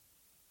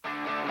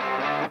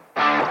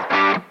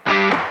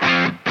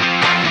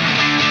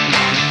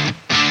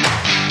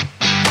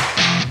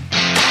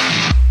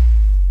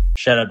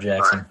Shut up,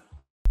 Jackson.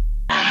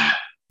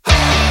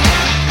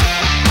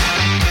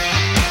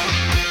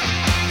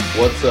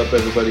 What's up,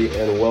 everybody,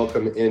 and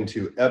welcome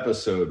into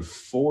episode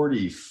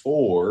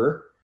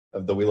 44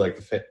 of the We Like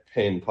the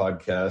Pain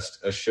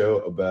podcast, a show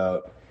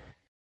about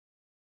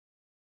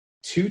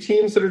two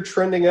teams that are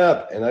trending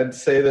up, and I'd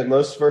say that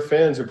most of our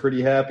fans are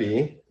pretty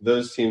happy.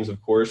 Those teams, of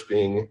course,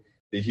 being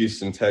the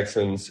Houston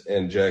Texans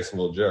and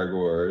Jacksonville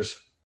Jaguars.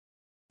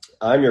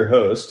 I'm your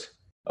host,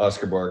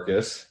 Oscar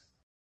Barkus.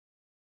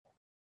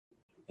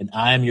 And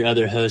I'm your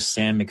other host,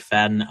 Sam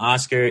McFadden.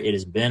 Oscar, it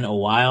has been a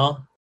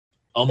while.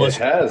 It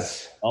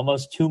has.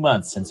 Almost 2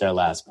 months since our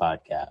last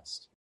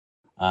podcast.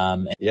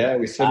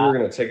 We said we were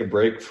going to take a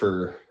break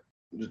for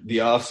the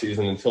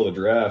offseason until the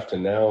draft,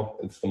 and now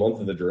it's the month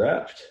of the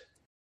draft.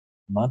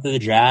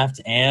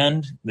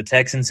 And the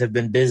Texans have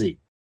been busy.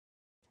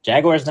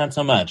 Jaguars, not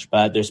so much,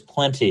 but there's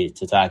plenty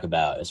to talk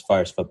about as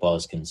far as football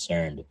is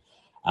concerned.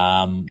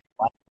 And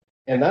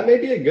that may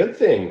be a good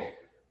thing.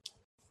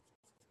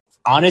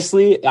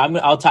 Honestly,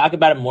 I'll talk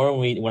about it more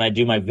when I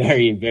do my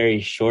very,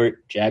 very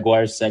short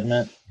Jaguars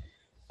segment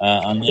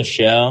on this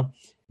show.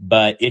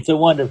 But it's a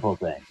wonderful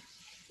thing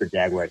for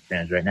Jaguars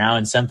fans right now,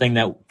 and something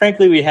that,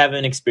 frankly, we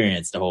haven't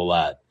experienced a whole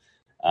lot,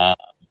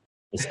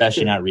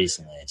 especially not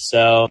recently.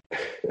 So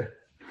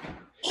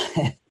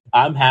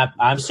I'm happy.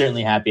 I'm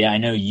certainly happy. I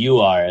know you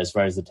are, as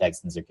far as the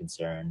Texans are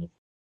concerned.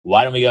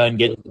 Why don't we go ahead and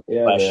get into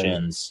the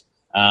questions?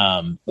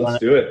 Let's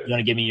do it. You want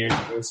to give me yours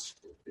first?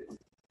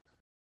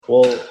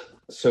 Well,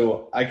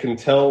 so I can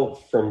tell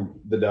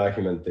from the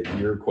document that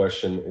your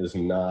question is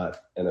not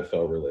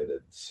NFL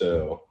related.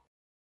 So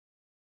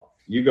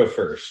you go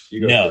first.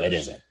 It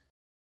isn't.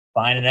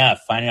 Fine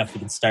enough. We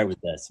can start with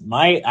this.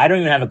 I don't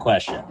even have a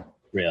question,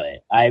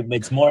 really.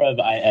 It's more of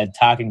a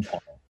talking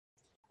point.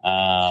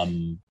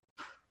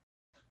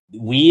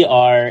 We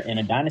are in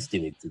a dynasty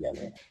league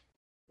together.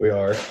 We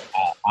are.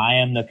 I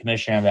am the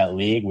commissioner of that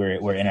league.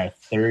 We're in our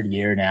third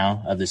year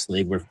now of this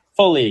league. We're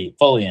fully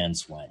in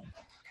swing.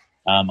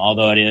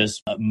 Although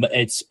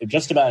it's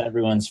just about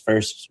everyone's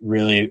first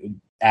really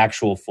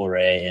actual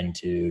foray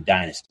into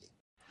dynasty.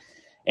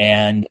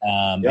 And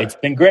It's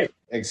been great.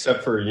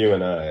 Except for you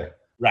and I.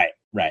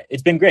 Right.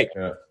 It's been great.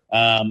 Yeah.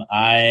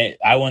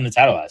 I won the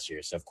title last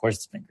year, so of course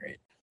it's been great.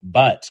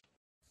 But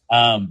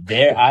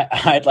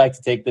I'd like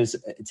to take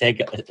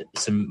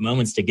some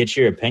moments to get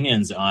your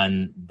opinions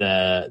on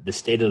the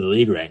state of the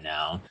league right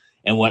now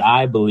and what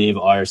I believe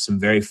are some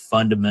very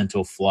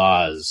fundamental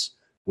flaws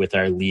with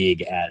our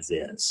league as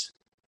is.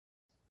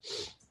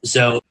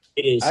 So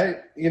it is.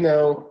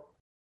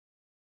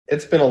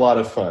 It's been a lot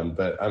of fun,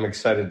 but I'm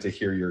excited to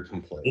hear your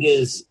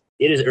complaints.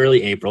 It is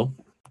early April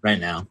right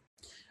now.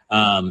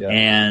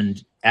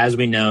 And as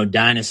we know,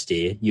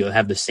 dynasty, you'll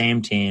have the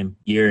same team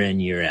year in,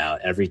 year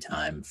out, every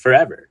time,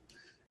 forever.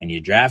 And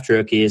you draft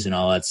rookies and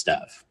all that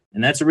stuff.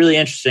 And that's a really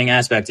interesting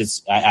aspect.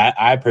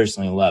 I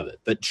personally love it.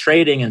 But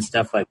trading and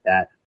stuff like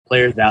that,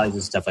 players' values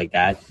and stuff like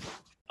that,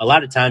 a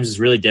lot of times is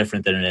really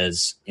different than it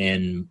is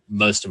in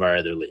most of our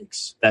other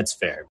leagues. That's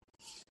fair.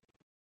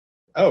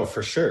 Oh,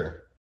 for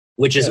sure.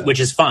 Which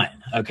is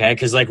fine, okay?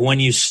 Because when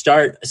you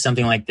start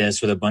something like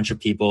this with a bunch of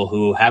people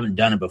who haven't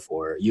done it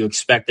before, you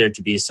expect there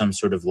to be some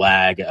sort of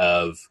lag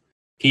of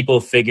people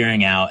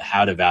figuring out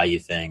how to value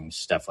things,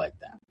 stuff like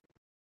that.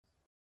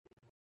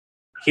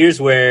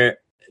 Here's where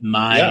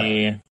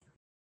my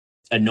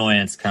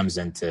annoyance comes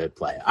into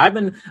play.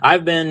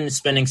 I've been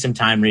spending some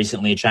time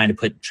recently trying to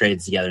put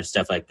trades together and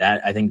stuff like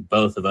that. I think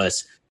both of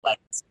us like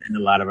to spend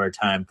a lot of our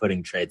time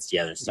putting trades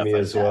together and stuff like that.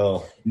 Me as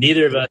well.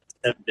 Neither of us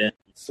have been.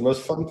 It's the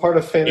most fun part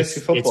of fantasy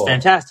football. It's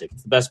fantastic.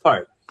 It's the best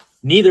part.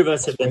 Neither of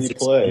us have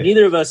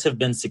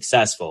been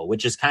successful,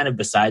 which is kind of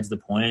besides the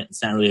point.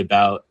 It's not really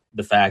about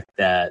the fact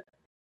that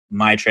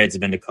my trades have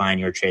been declined,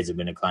 your trades have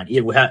been declined.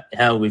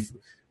 Hell,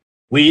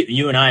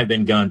 you and I have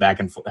been going back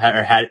and forth,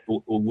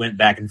 went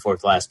back and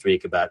forth last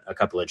week about a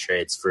couple of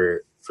trades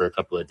for a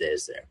couple of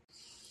days there.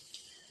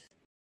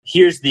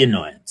 Here's the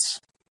annoyance.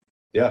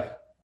 Yeah.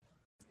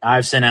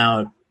 I've sent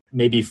out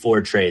maybe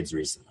 4 trades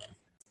recently.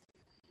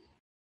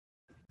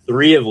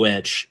 3 of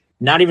which,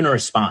 not even a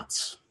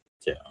response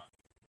to.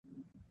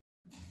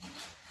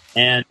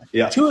 And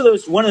 2 of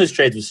those, one of those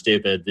trades was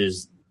stupid.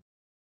 There's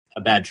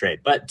a bad trade.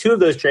 But 2 of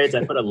those trades,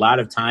 I put a lot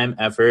of time,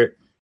 effort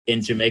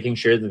into making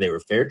sure that they were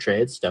fair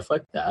trades, stuff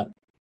like that.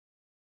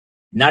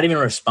 Not even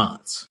a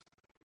response.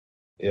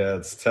 Yeah,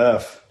 it's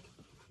tough.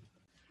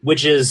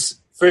 Which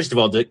is, first of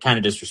all, kind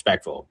of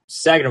disrespectful.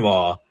 Second of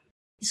all,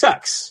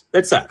 sucks.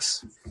 That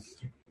sucks.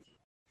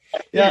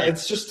 Yeah,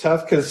 it's just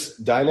tough because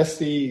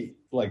dynasty,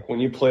 when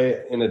you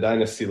play in a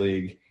dynasty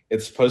league,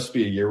 it's supposed to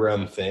be a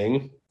year-round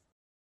thing.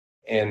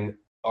 And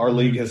our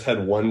league has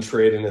had 1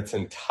 trade in its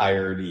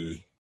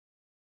entirety.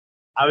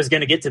 I was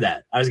going to get to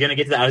that. I was going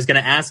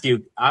to ask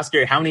you,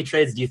 Oscar, how many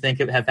trades do you think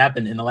have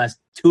happened in the last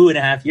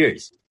 2.5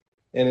 years?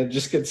 And it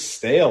just gets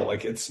stale.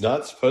 It's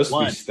not supposed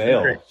to be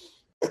stale.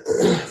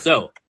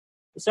 So,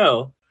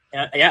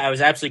 I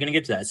was absolutely going to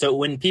get to that. So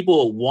when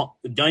people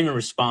don't even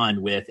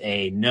respond with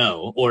a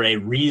no or a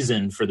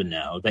reason for the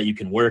no that you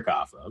can work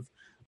off of,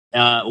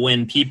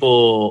 when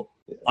people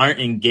aren't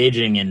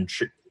engaging in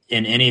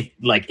any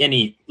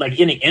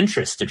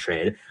interest to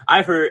trade.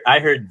 I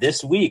heard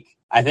this week,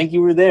 I think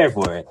you were there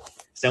for it,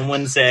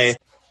 someone say,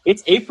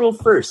 it's April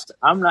 1st.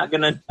 I'm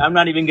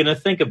not even gonna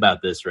think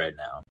about this right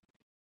now.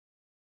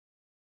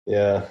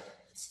 Yeah,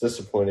 it's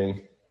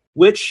disappointing.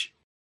 Which,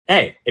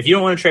 hey, if you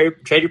don't want to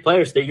trade your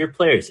players, they're your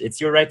players.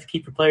 It's your right to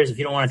keep your players if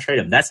you don't want to trade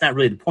them. That's not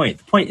really the point.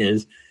 The point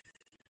is,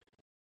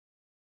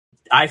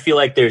 I feel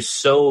like there's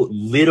so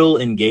little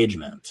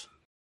engagement.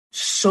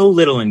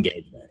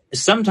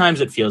 Sometimes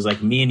it feels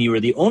like me and you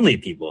are the only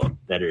people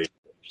that are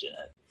interested in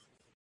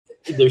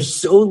it. There's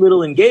so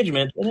little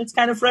engagement, and it's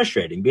kind of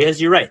frustrating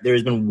because you're right.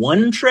 There's been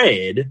one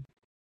trade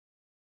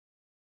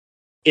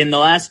in the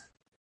last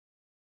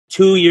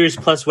 2 years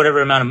plus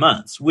whatever amount of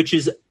months, which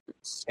is,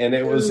 and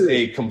it was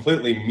a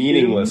completely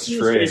meaningless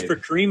trade. It was for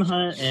Kareem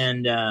Hunt,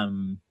 and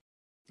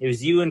it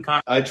was you and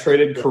Connor. I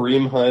traded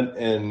Kareem Hunt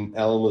and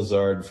Alan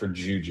Lazard for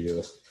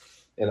Juju,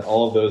 and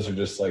all of those are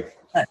just like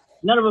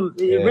none of them.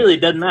 It really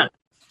doesn't matter.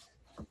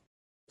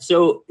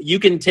 So you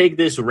can take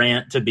this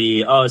rant to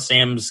be, oh,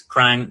 Sam's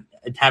crying,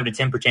 having a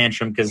temper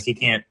tantrum because he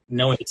can't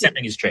no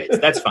accepting his trades.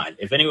 That's fine.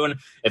 If anyone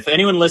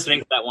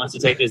listening that wants to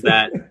take it as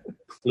that,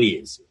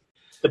 please.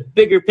 The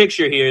bigger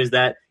picture here is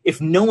that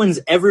if no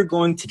one's ever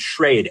going to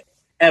trade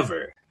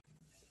ever,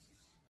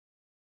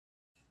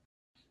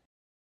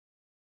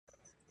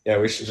 yeah,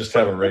 we should just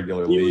have a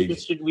regular league.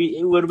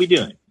 What are we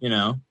doing?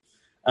 Yeah.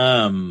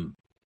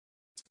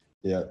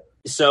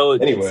 So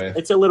anyway,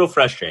 it's a little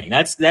frustrating.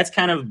 That's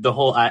kind of the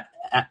whole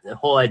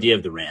idea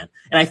of the rant.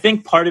 And I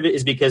think part of it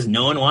is because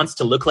no one wants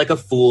to look like a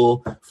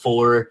fool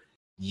for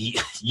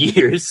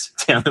years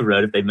down the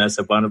road if they mess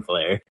up on a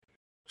player,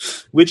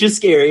 which is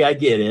scary. I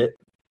get it.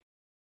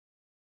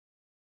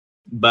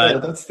 But yeah,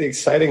 that's the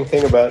exciting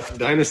thing about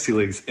dynasty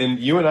leagues. In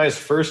you and I's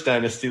first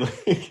dynasty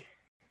league,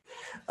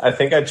 I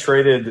think I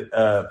traded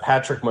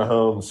Patrick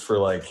Mahomes for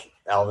like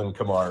Alvin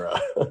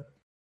Kamara.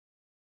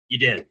 You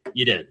did,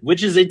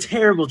 which is a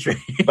terrible trade.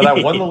 But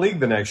I won the league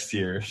the next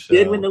year. So.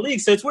 Did win the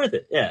league, so it's worth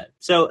it. Yeah.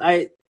 So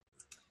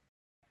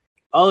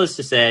all this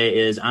to say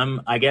is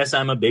I guess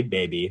I'm a big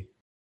baby,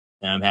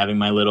 and I'm having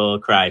my little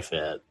cry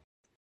fit.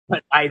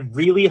 But I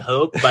really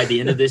hope by the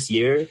end of this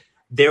year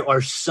there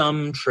are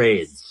some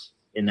trades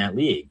in that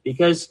league,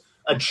 because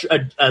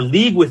a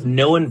league with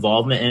no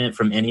involvement in it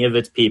from any of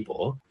its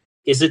people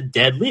is a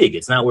dead league.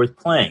 It's not worth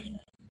playing.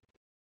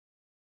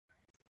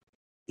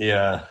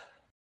 Yeah.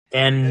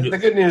 And the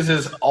good news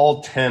is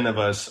all 10 of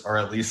us are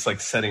at least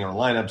like setting our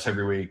lineups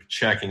every week,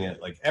 checking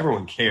it. Like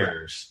everyone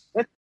cares.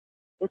 That's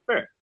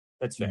fair.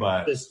 That's fair.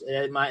 But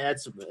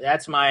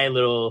that's my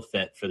little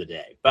fit for the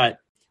day. But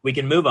we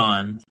can move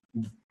on.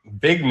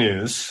 Big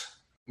news.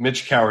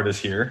 Mitch Coward is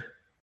here.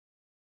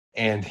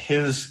 And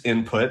his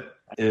input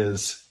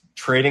is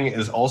trading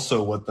is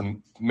also what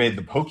made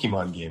the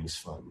Pokemon games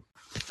fun.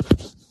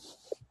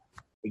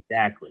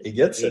 Exactly. He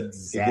gets it.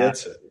 Exactly. He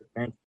gets it.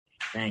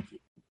 Thank you.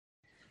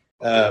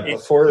 Go ahead.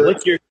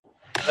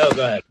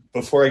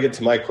 Before I get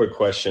to my quick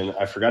question,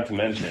 I forgot to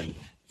mention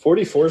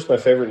 44 is my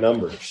favorite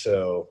number,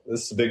 so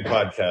this is a big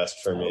podcast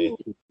for me.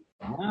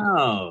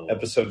 Wow.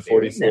 Episode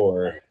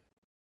 44.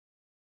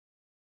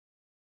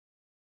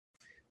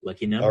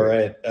 Lucky number. All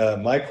right.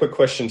 My quick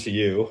question to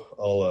you,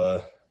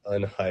 I'll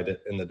unhide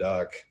it in the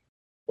doc.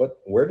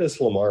 Where does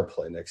Lamar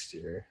play next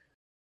year?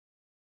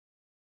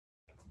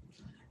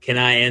 Can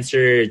I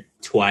answer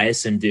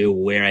twice and do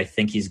where I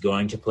think he's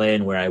going to play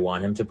and where I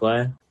want him to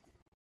play?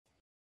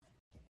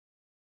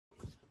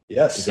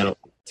 Yes.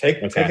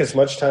 Take as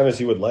much time as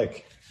you would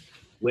like.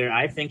 Where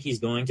I think he's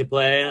going to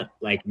play,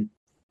 like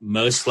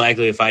most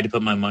likely if I had to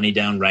put my money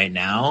down right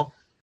now,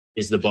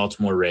 is the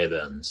Baltimore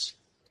Ravens.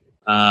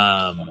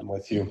 I'm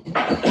with you.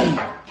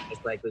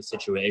 Most likely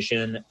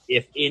situation.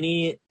 If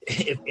we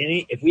had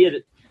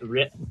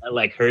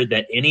heard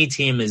that any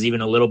team is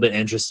even a little bit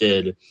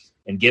interested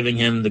in giving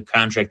him the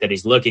contract that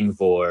he's looking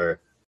for,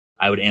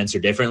 I would answer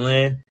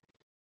differently.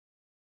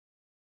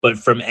 But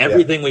from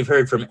everything we've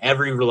heard from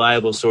every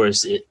reliable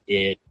source,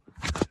 it's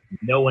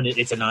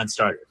a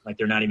non-starter. Like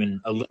they're not even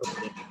a little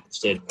bit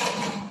interested in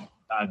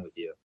talking with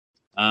you.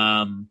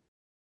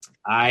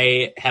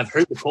 I have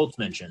heard the Colts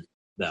mentioned,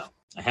 though.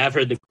 I have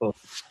heard the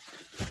Colts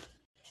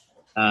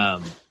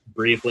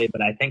briefly,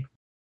 but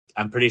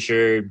I'm pretty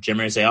sure Jim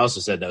Irsay also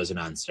said that was a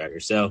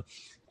non-starter. So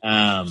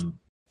I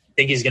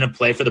think he's going to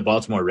play for the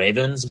Baltimore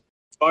Ravens.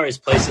 As far as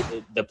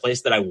the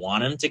place that I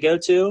want him to go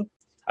to,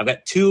 I've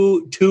got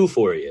two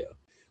for you.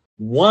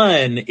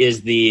 One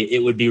is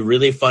it would be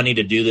really funny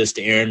to do this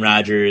to Aaron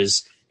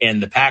Rodgers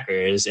and the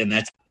Packers, and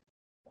that's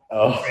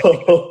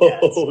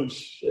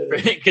shit.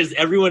 Because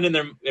everyone and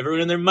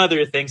their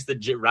mother thinks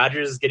that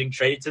Rodgers is getting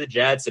traded to the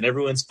Jets, and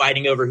everyone's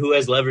fighting over who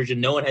has leverage, and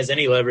no one has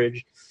any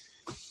leverage.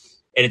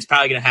 And it's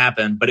probably going to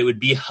happen, but it would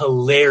be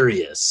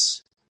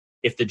hilarious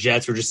if the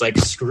Jets were just like,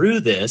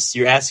 screw this,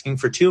 you're asking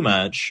for too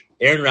much.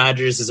 Aaron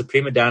Rodgers is a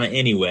prima donna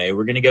anyway.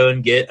 We're going to go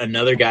and get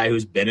another guy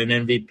who's been an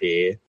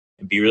MVP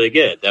and be really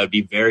good. That would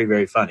be very,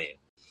 very funny.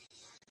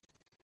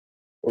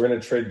 We're going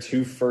to trade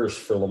 2 firsts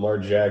for Lamar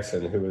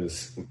Jackson, who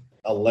is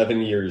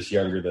 11 years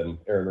younger than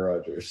Aaron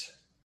Rodgers.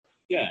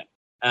 Yeah.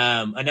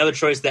 Another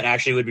choice that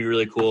actually would be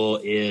really cool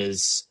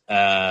is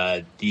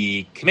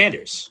the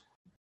Commanders.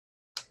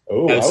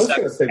 Oh, I was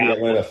going to say the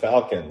Atlanta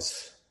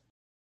Falcons.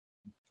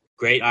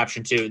 Great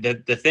option too.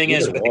 The thing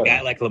is with a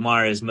guy like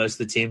Lamar is most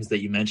of the teams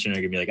that you mentioned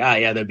are gonna be like,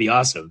 yeah, that'd be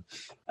awesome.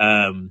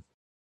 I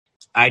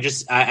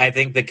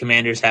think the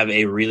Commanders have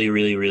a really,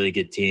 really, really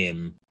good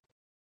team.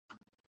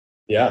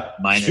 Yeah,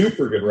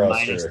 super good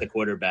roster. Minus the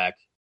quarterback.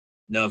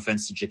 No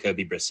offense to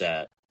Jacoby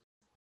Brissett.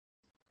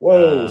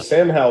 Whoa,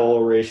 Sam Howell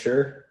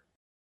erasure.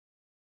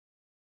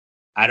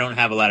 I don't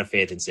have a lot of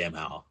faith in Sam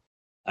Howell.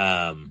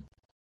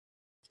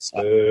 So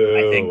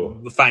I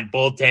think we'll find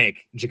bold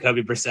take.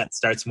 Jacoby Brissett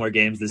starts more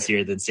games this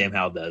year than Sam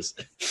Howell does.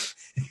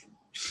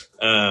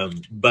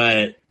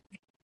 But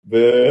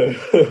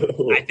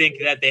I think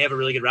that they have a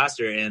really good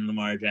roster, and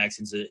Lamar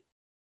Jackson's an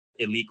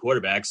elite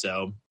quarterback,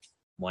 so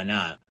why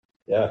not?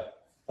 Yeah,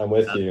 I'm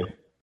with you.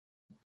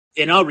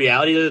 In all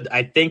reality,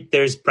 I think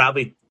there's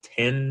probably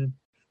 10,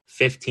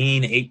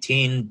 15,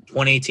 18,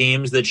 20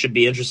 teams that should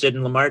be interested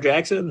in Lamar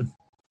Jackson.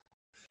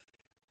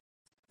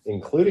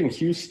 Including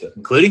Houston.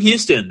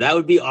 That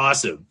would be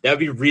awesome. That would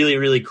be really,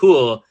 really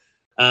cool.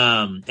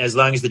 As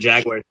long as the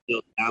Jaguars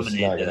still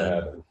dominate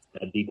them,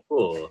 that'd be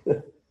cool.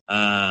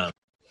 I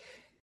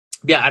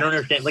don't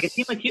understand. Like a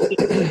team like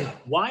Houston,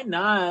 why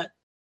not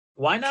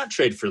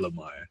trade for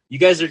Lamar? You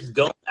guys are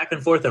going back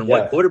and forth on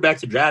what quarterback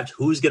to draft,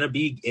 who's going to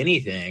be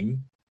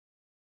anything.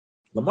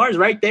 Lamar's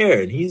right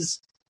there, and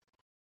he's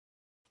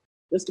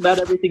just about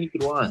everything you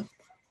could want.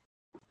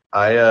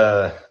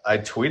 I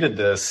tweeted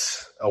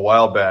this a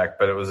while back,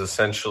 but it was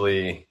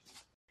essentially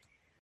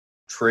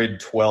trade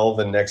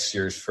 12 in next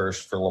year's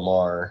first for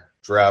Lamar,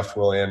 draft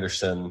Will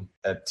Anderson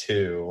at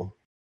 2,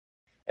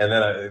 and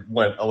then I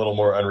went a little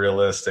more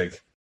unrealistic.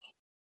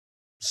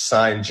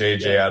 Sign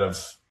JJ out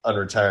of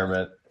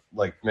unretirement,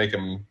 like make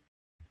him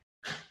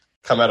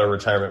come out of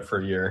retirement for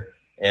a year,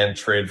 and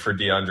trade for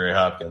DeAndre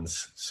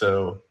Hopkins.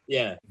 So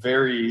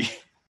very.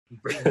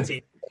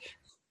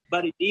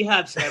 Buddy,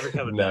 D-Hop's never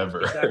coming back.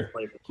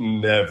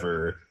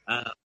 Never.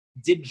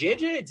 Did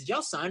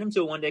y'all sign him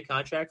to a one-day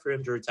contract for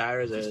him to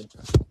retire as a...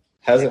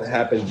 Hasn't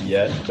happened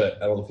yet,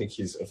 but I don't think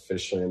he's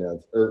officially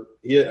announced. Or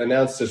he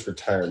announced his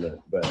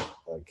retirement, but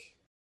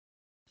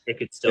it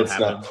could still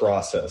happen. It's not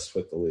processed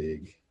with the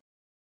league.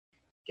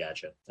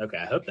 Gotcha. Okay,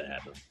 I hope that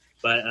happens.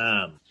 But,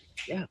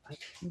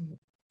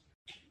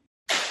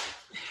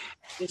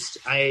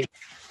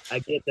 I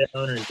get that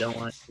owners don't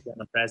want to get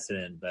on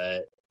precedent,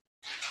 but...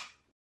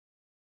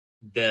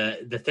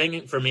 The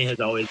thing for me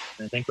has always,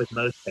 I think with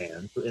most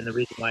fans, and the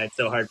reason why it's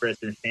so hard for us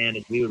to understand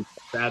is we would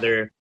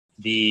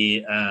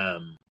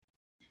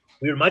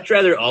much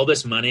rather all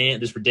this money,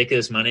 this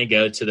ridiculous money,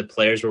 go to the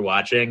players we're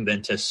watching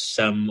than to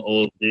some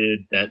old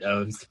dude that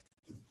owns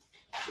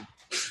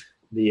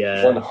the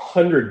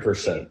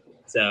 100%.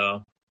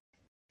 So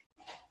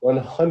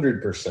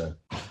 100%.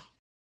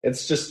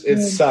 It's just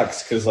it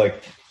sucks because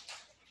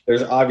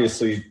there's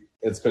obviously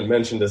it's been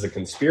mentioned as a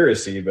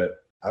conspiracy, but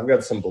I've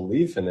got some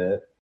belief in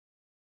it.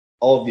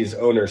 All of these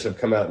owners have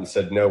come out and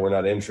said, no, we're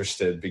not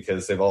interested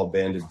because they've all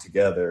banded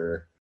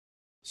together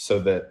so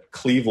that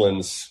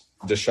Cleveland's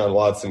Deshaun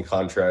Watson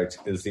contract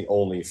is the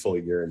only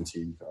fully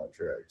guaranteed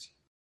contract.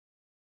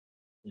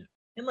 Yeah.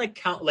 And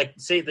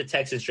say the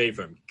Texans trade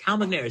for him. Cal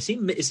McNair,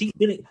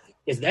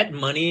 is that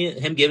money,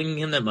 him giving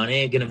him that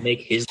money, going to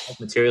make his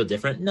material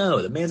different?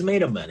 No, the man's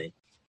made him money.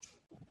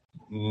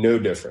 No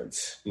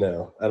difference.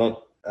 No, I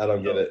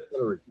don't get it.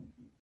 All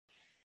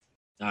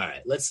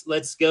right,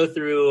 let's go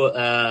through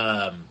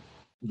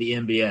the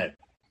NBA.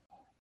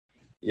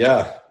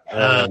 Yeah.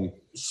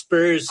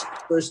 Spurs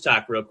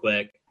talk real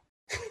quick.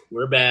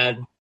 We're bad,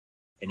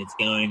 and it's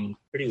going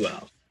pretty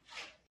well.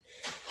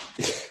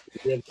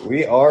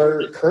 We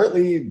are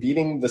currently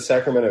beating the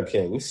Sacramento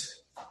Kings.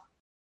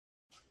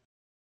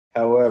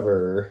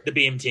 However, the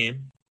Beam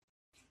team.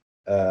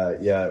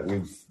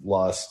 We've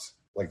lost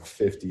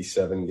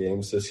 57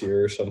 games this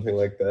year or something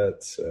like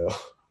that. So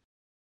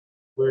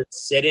we're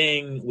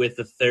sitting with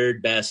the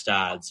third best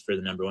odds for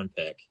the number one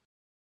pick.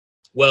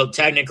 Well,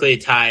 technically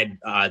tied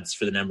odds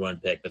for the number one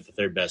pick, but the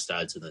third best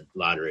odds in the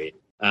lottery,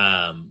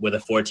 with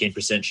a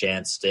 14%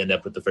 chance to end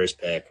up with the first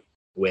pick,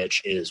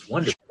 which is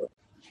wonderful.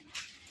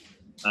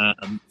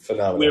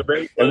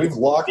 Phenomenal. And we've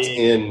locked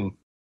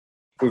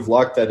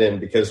that in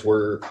because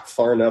we're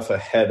far enough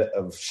ahead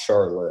of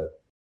Charlotte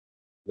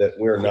that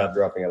we're not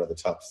dropping out of the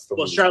top 3.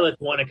 Well, Charlotte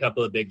won a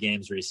couple of big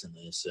games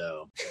recently,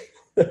 so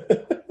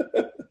that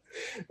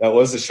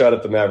was a shot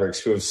at the Mavericks,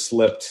 who have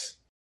slipped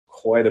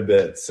quite a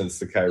bit since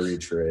the Kyrie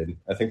trade.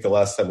 I think the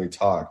last time we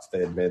talked, they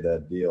had made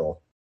that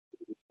deal.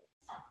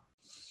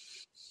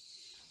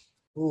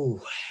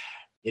 Ooh,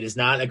 it is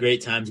not a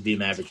great time to be a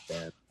Mavericks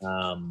fan.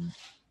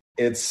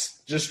 It's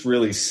just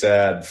really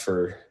sad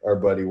for our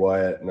buddy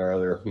Wyatt and our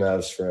other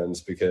Mavs friends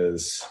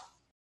because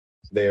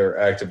they are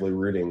actively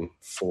rooting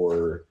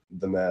for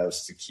the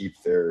Mavs to keep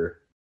their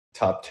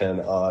top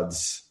 10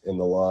 odds in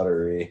the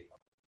lottery.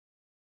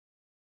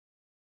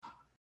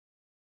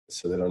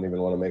 so they don't even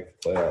want to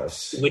make the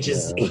playoffs. Which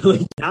is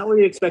not what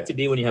you expect to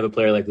be when you have a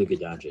player like Luka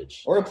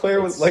Doncic. Or a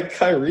player like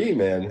Kyrie,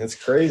 man. It's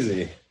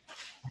crazy.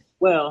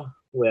 Well,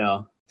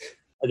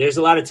 there's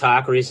a lot of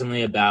talk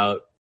recently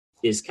about,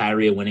 is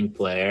Kyrie a winning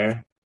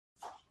player?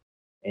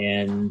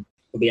 And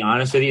to be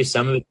honest with you,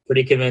 some of it's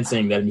pretty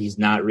convincing that he's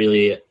not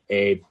really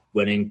a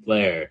winning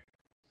player.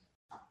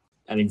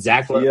 I mean,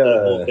 Zach did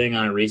the whole thing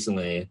on it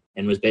recently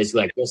and was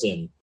basically like,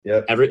 listen,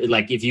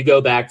 if you go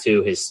back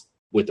to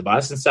with the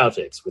Boston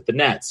Celtics, with the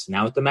Nets,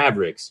 now with the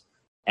Mavericks,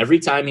 every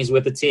time he's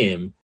with a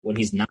team, when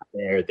he's not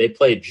there, they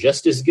play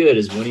just as good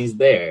as when he's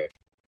there.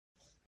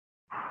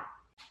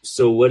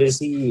 So what is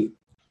he?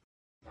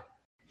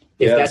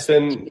 If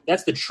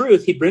that's the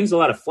truth, he brings a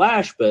lot of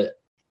flash, but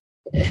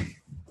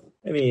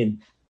I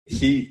mean,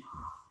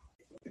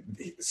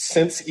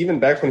 since even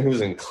back when he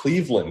was in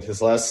Cleveland,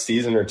 his last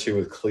season or two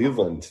with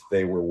Cleveland,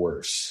 they were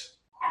worse.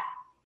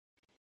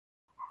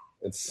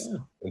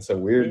 It's a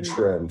weird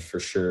trend for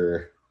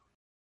sure.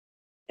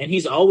 And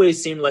he's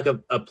always seemed like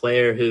a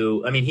player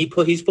who, I mean,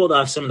 he's pulled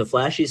off some of the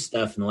flashiest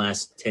stuff in the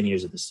last 10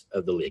 years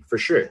of the league, for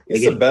sure.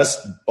 He's the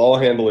best ball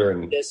handler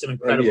in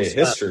NBA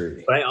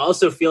history. But I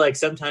also feel like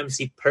sometimes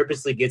he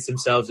purposely gets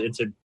himself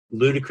into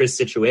ludicrous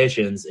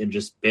situations and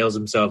just bails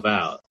himself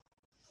out.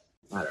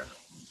 I don't know.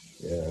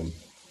 Yeah,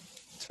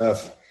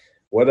 tough.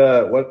 What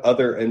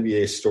other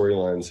NBA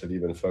storylines have you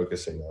been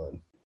focusing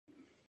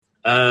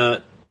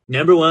on?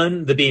 Number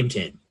one, the Beam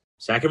Team.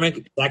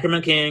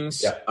 Sacramento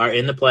Kings are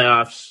in the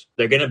playoffs.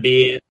 They're going to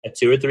be a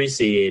 2 or 3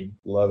 seed.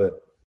 Love it.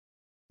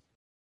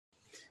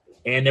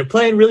 And they're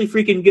playing really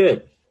freaking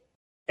good.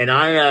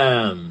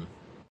 And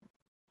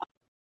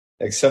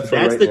except for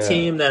that's the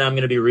team that I'm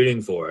going to be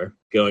rooting for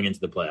going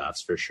into the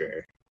playoffs for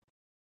sure.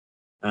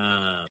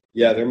 They're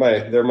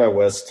my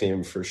West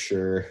team for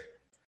sure.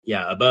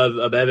 Yeah,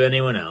 above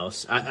anyone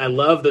else. I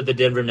love that the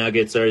Denver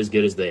Nuggets are as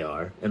good as they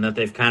are, and that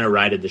they've kind of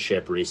righted the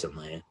ship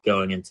recently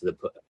going into the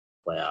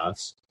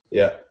playoffs.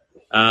 Yeah.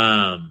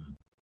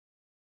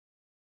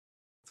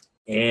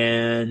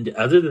 And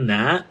other than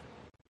that,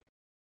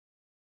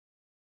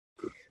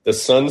 the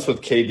Suns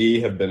with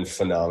KD have been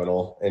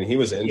phenomenal, and he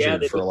was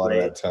injured for a lot of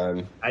that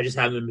time. I just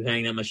haven't been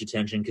paying that much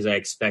attention because I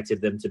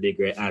expected them to be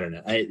great. I don't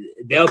know.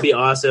 They'll be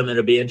awesome.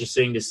 It'll be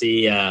interesting to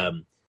see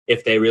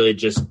if they really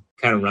just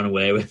kind of run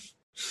away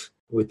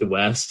with the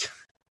West.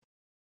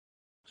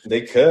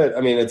 They could.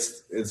 I mean,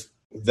 it's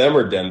them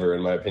or Denver,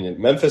 in my opinion.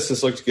 Memphis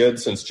has looked good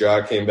since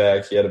Ja came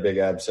back. He had a big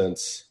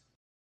absence.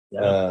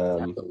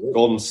 Yeah,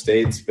 Golden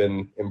State's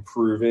been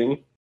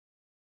improving.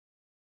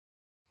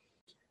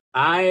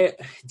 The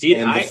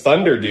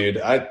Thunder, dude.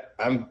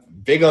 I'm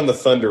big on the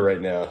Thunder right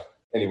now.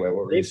 Anyway,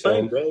 what were you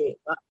saying? Great.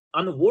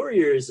 On the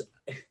Warriors,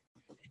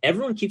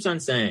 everyone keeps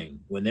on saying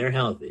when they're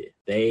healthy,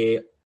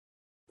 they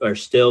are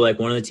still like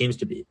one of the teams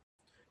to beat.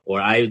 Or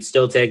I would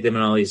still take them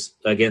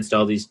against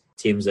all these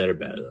teams that are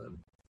better than them.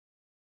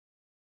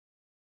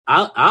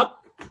 I'll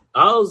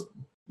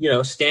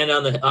stand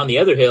on the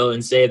other hill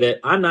and say that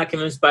I'm not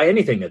convinced by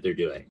anything that they're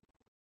doing.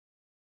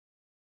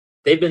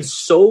 They've been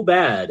so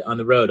bad on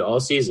the road all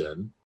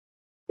season.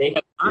 They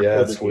have not pulled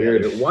it together.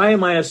 Weird. Why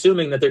am I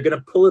assuming that they're going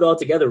to pull it all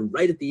together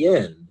right at the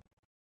end?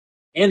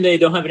 And they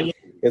don't have any.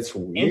 It's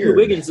weird. Andrew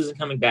Wiggins isn't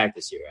coming back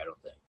this year, I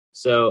don't think.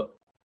 So.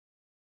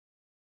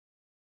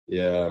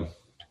 Yeah.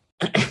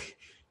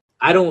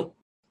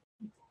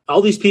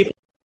 All these people.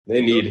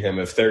 They need him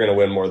if they're going to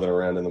win more than a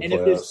round in the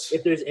playoffs.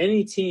 If there's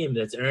any team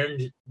that's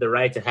earned the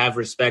right to have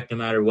respect no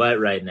matter what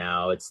right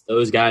now, it's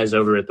those guys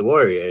over at the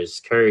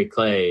Warriors, Curry,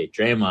 Clay,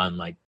 Draymond,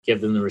 like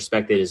give them the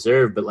respect they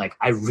deserve. But like,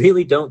 I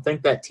really don't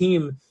think that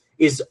team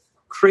is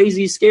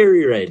crazy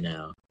scary right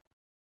now.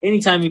 I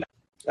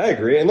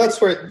agree. And that's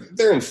where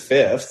they're in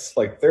 5th.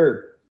 Like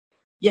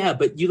yeah,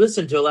 but you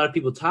listen to a lot of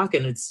people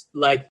talking. It's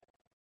like,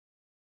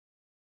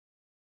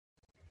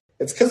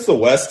 it's because the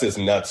West is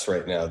nuts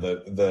right now.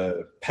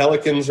 The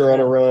Pelicans are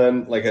on a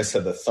run. Like I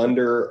said, the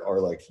Thunder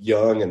are like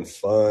young and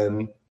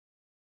fun.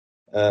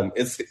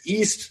 It's the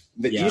East.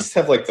 The East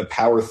have like the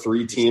power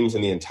 3 teams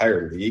in the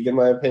entire league, in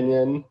my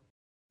opinion.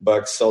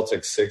 Bucks,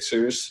 Celtics,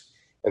 Sixers.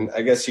 And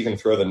I guess you can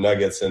throw the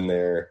Nuggets in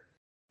there.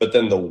 But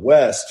then the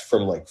West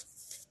from like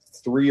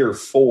 3 or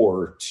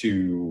 4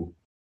 to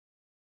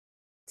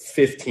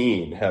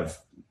 15 have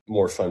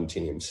more fun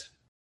teams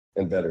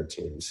and better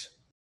teams.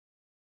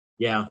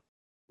 Yeah.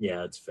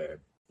 Yeah, it's fair.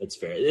 It's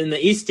fair. And the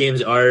East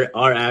teams are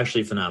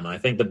actually phenomenal. I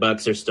think the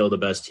Bucks are still the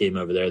best team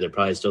over there. They're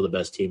probably still the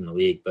best team in the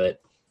league,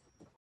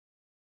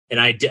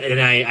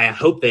 I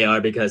hope they are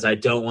because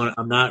I'm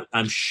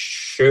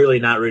surely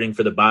not rooting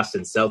for the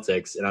Boston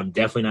Celtics, and I'm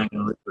definitely not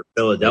going to root for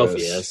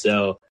Philadelphia.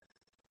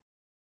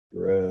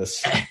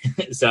 Gross.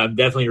 So I'm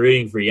definitely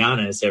rooting for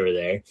Giannis over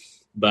there.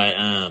 But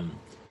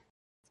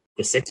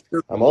the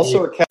Sixers. I'm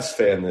also a Cavs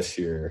fan this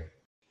year.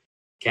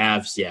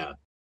 Cavs, yeah.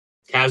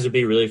 Cavs would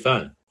be really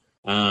fun.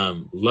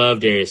 Love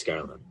Darius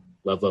Garland.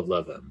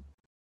 Love him.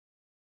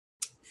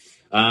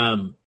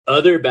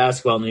 Other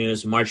basketball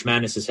news, March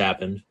Madness has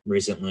happened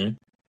recently.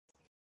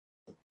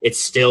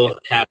 It's still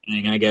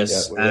happening, I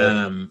guess.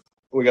 Yeah,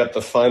 we got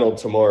the final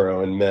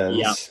tomorrow in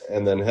men's,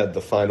 and then had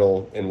the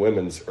final in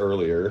women's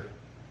earlier.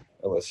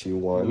 LSU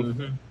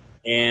won.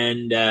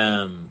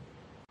 And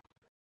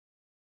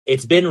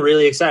it's been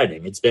really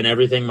exciting. It's been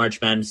everything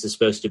March Madness is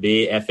supposed to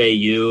be.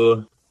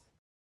 FAU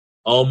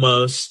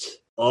almost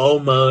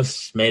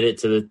made it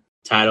to the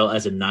title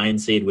as a 9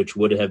 seed, which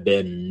would have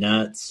been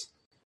nuts.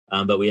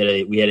 But we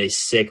had a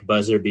sick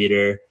buzzer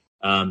beater.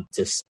 And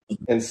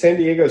San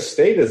Diego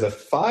State is a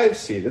 5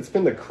 seed. It's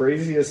been the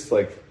craziest,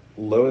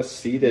 lowest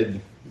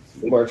seeded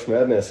March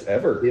Madness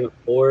ever.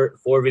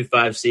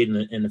 4v5 seed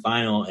in the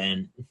final,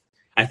 and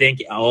I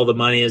think all the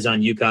money is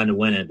on UConn to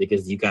win it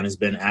because UConn has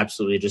been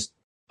absolutely just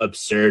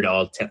absurd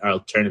all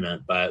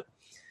tournament. But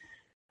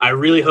I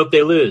really hope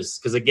they lose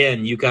because,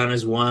 again, UConn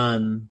has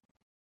won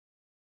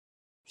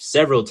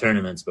several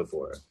tournaments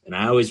before, and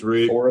I always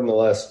root 4 in the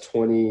last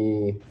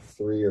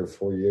 23 or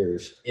 4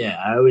 years.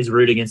 Yeah, I always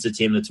root against a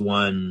team that's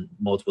won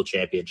multiple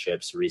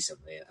championships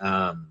recently.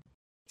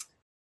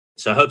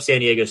 So I hope San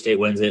Diego State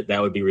wins it.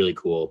 That would be really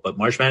cool. But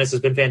March Madness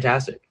has been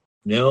fantastic.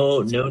 No.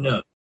 It's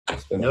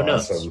been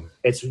awesome.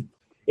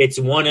 It's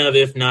one of,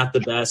 if not the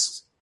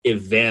best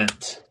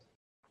event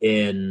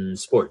in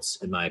sports,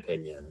 in my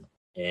opinion.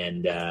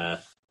 And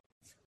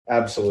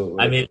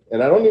absolutely. I mean,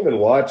 and I don't even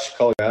watch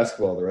college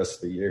basketball the rest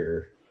of the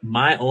year.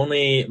 My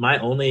only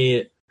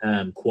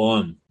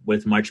qualm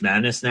with March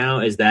Madness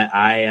now is that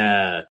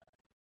I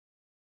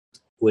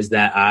was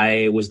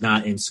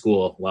not in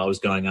school while it was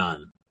going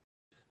on.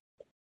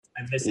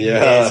 I'm missing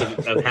days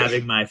of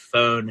having my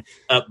phone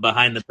up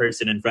behind the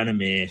person in front of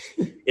me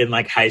in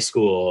high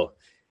school,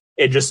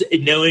 and just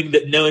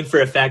knowing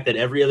for a fact that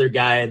every other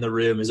guy in the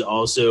room is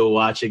also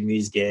watching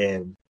these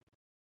games.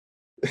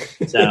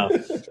 So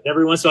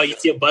every once in a while you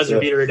see a buzzer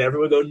beater and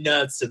everyone go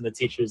nuts, and the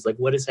teacher's like,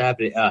 "What is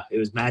happening?" It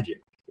was magic.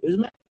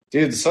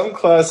 Dude, some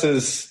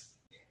classes,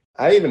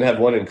 I even had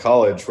one in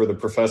college where the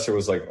professor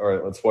was like, "All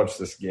right, let's watch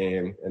this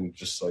game," and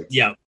just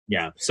yeah.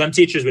 Some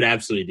teachers would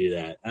absolutely do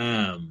that.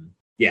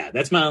 Yeah,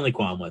 that's my only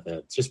qualm with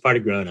it. It's just part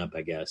of growing up,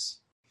 I guess.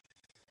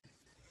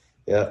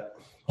 Yeah,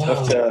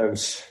 tough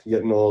times,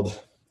 getting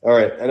old. All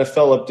right,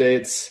 NFL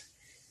updates.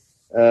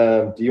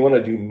 Do you want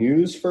to do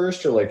news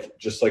first, or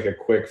just a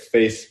quick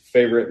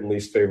favorite and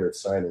least favorite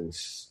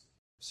signings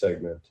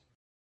segment?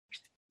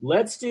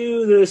 Let's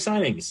do the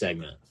signing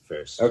segment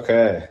first.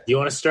 Okay. Do you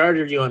want to start,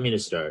 or do you want me to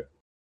start?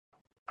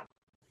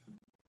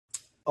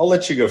 I'll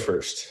let you go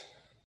first.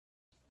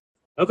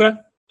 Okay.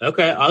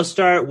 I'll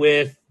start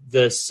with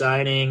the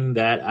signing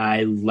that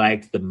I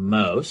liked the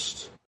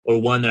most,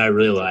 or one that I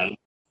really like.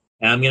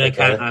 And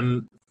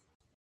I'm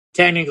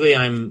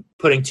I'm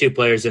putting 2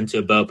 players into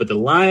a boat, but the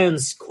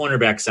Lions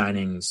cornerback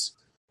signings,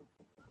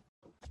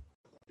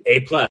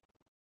 A+.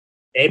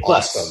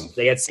 Awesome.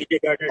 They got C.J.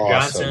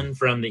 Gardner-Johnson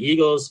from the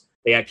Eagles.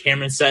 They got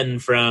Cameron Sutton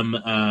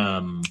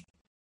from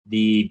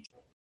the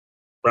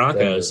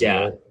Broncos.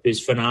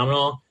 Who's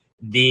phenomenal.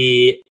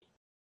 The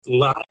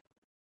Lions.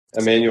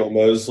 Emmanuel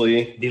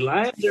Mosley. The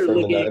Lions are from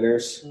looking the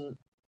Niners.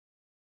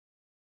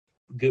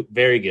 Good,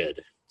 very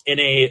good in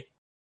a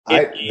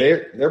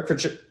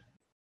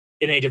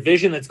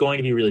division that's going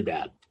to be really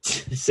bad.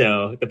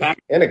 So the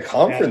Packers and a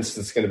conference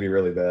that's going to be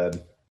really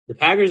bad. The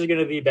Packers are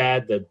going to be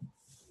bad. The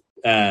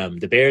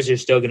Bears are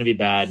still going to be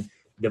bad.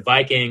 The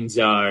Vikings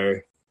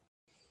are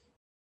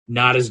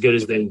not as good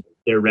as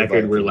their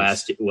record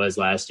was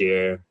last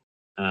year.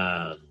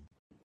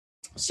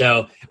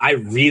 So I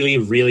really,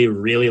 really,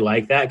 really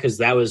like that because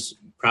that was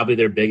probably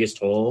their biggest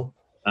hole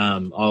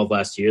all of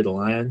last year, the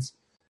Lions.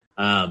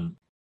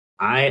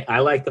 I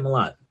like them a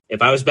lot.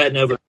 If I was betting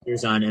over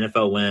on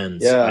NFL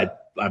wins,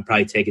 I'm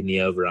probably taking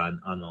the over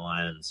on the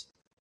Lions.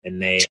 And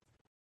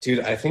dude,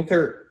 I think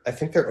their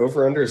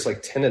over under is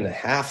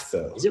 10.5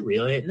 though. Is it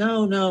really?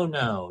 No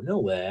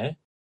way.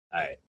 All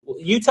right, well,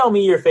 you tell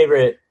me your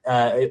favorite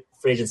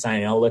free agent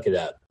signing. I'll look it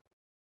up.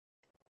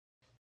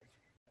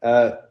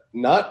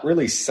 Not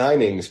really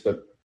signings,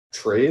 but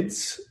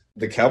trades.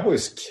 The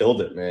Cowboys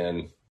killed it,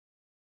 man.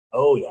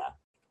 Oh yeah,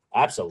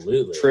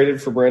 absolutely.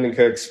 Traded for Brandon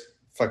Cooks.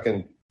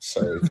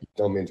 Sorry,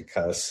 don't mean to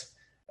cuss.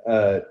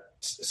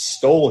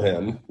 Stole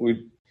him.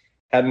 We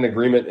had an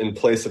agreement in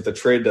place at the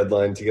trade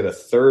deadline to get a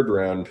 3rd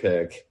round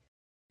pick,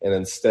 and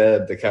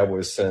instead the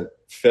Cowboys sent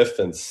 5th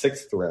and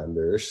 6th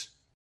rounders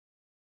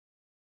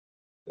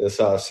this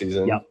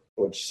offseason,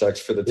 which sucks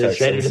for the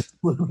Texans.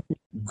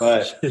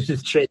 But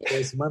traded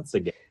this months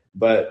ago.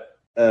 But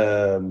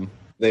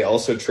they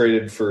also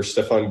traded for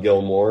Stephon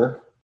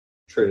Gilmore,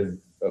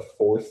 traded a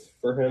 4th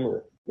for him,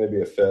 or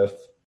maybe a 5th.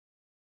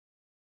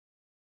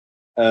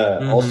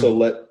 Also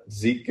let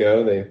Zeke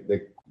go.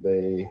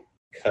 They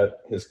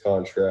cut his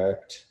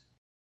contract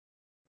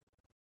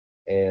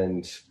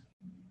and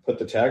put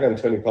the tag on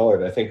Tony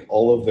Pollard. I think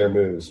all of their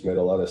moves made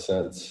a lot of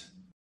sense.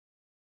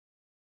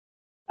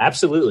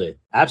 Absolutely.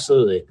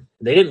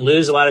 They didn't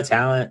lose a lot of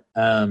talent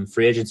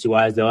free agency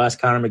wise. They lost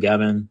Connor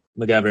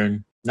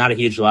McGovern. Not a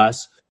huge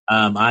loss.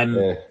 I've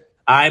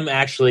had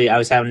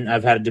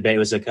a debate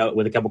with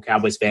a couple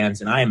Cowboys fans,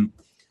 and I'm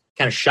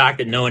kind of shocked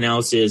that no one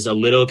else is a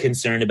little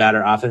concerned about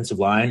our offensive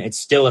line. It's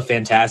still a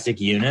fantastic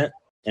unit.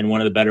 and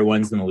one of the better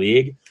ones in the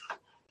league.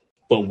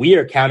 But we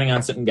are counting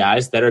on some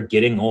guys that are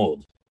getting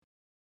old.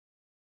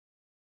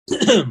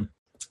 Tyron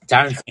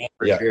Smith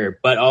for sure.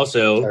 But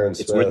also,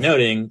 it's worth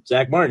noting,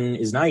 Zach Martin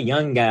is not a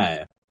young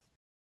guy.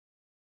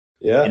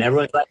 Yeah. And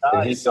everyone's like,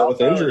 and he's dealt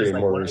with injury he's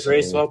like more one of the recently.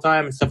 greatest of all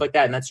time and stuff like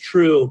that. And that's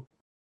true.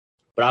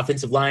 But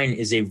offensive line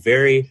is a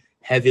very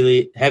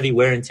heavy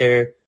wear and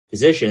tear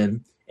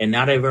position. And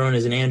not everyone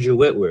is an Andrew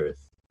Whitworth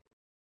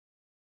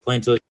playing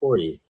until he's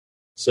 40.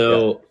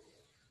 So,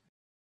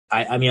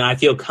 I mean, I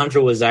feel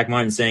comfortable with Zach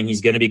Martin saying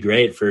he's going to be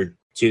great for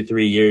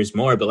 2-3 years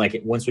more. But like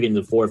once we get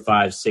into 4,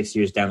 5, 6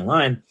 years down the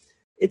line,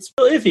 it's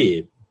still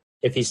iffy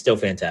if he's still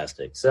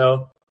fantastic.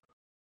 So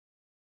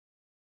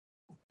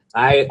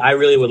I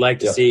really would like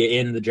to see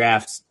in the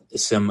draft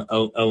some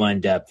O-line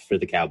depth for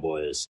the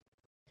Cowboys.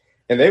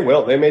 And they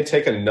will. They may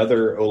take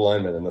another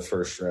O-lineman in the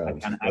first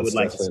round. I would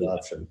like to see an that.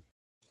 option.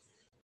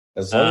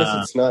 As long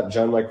as it's not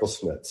John Michael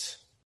Schmitz.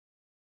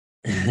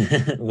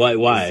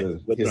 Why?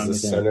 He's the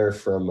center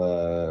from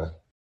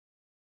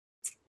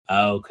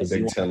because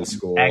Big Ten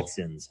school.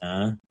 Texans,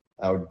 huh?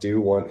 I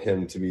do want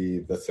him to be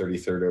the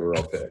 33rd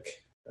overall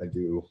pick. I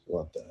do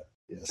want that.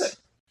 Yes.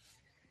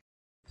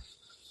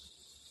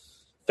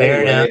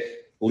 Fair enough.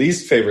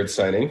 Least favorite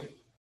signing.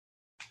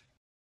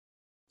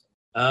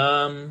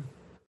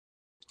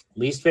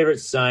 Least favorite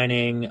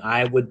signing,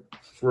 I would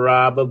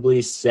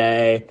probably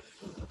say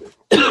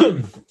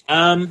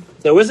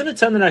there wasn't a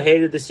ton that I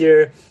hated this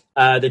year.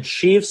 The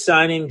Chiefs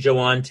signing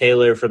Jawan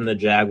Taylor from the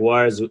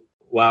Jaguars,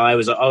 while I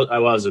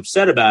was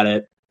upset about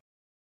it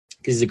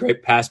because he's a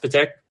great pass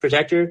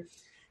protector,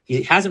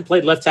 he hasn't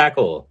played left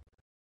tackle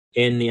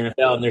in the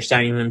NFL, and they're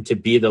signing him to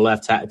be the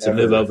left to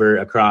move over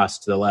across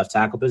to the left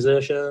tackle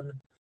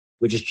position,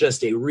 which is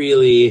just a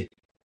really,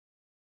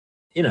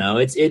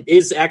 it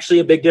is actually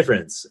a big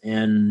difference.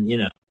 And,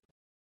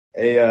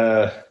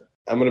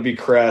 I'm going to be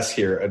crass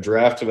here. A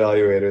draft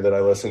evaluator that I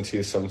listen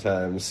to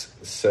sometimes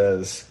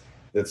says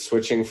that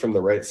switching from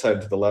the right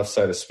side to the left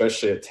side,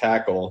 especially at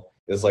tackle,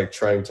 is like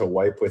trying to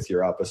wipe with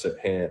your opposite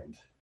hand.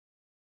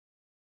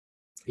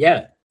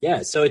 Yeah.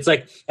 So it's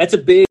like that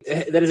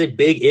is a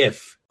big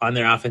if on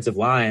their offensive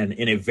line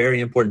in a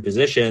very important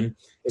position,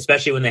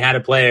 especially when they had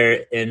a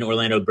player in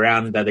Orlando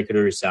Brown that they could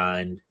have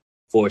resigned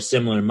for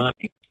similar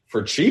money.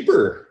 For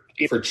cheaper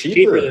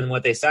than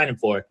what they signed him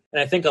for.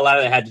 And I think a lot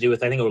of that had to do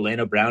with, I think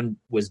Orlando Brown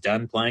was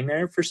done playing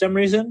there for some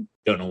reason.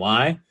 Don't know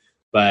why,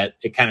 but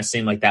it kind of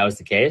seemed like that was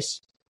the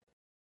case.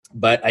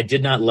 But I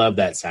did not love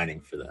that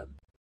signing for them.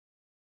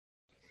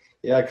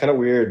 Yeah, kind of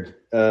weird.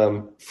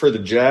 For the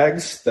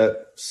Jags,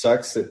 that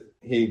sucks that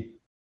he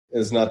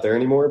is not there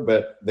anymore,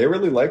 but they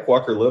really like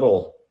Walker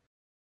Little.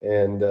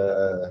 And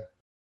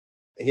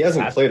he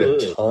hasn't played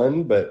a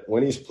ton, but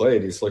when he's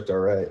played, he's looked all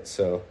right.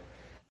 So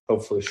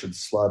hopefully should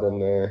slot in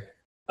there.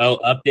 Oh,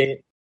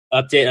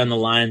 update on the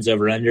Lions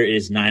over under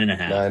is 9.5.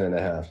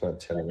 9.5, not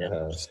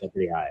 10.5. Still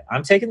pretty high.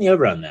 I'm taking the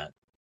over on that.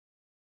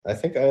 I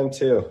think I am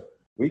too.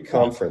 Week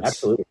conference.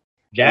 Absolutely.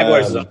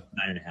 Jaguars is up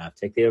 9.5.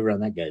 Take the over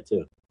on that guy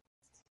too.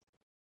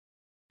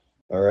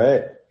 All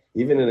right.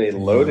 Even in a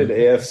loaded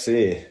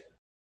AFC,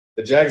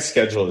 the Jags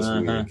schedule is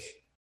weak.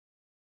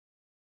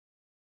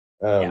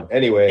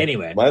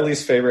 Anyway, my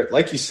least favorite,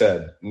 like you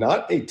said,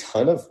 not a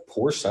ton of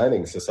poor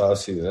signings this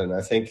offseason.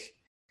 I think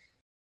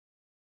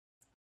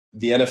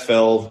the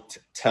NFL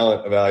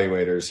talent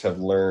evaluators have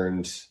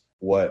learned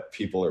what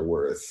people are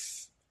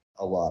worth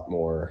a lot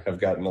more, have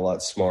gotten a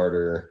lot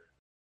smarter.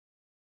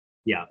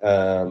 Yeah.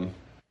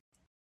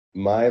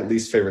 My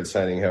least favorite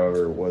signing,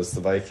 however, was the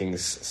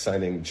Vikings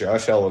signing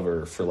Josh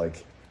Oliver for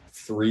like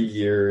 3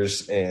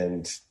 years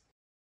and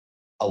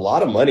a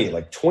lot of money,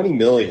 like $20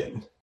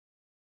 million.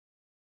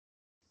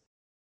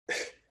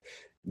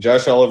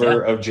 Josh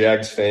Oliver of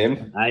Jags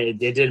fame.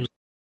 Didn't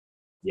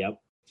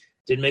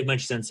make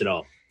much sense at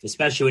all.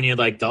 Especially when you had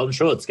like Dalton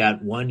Schultz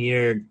got 1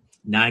 year,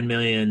 $9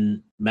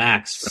 million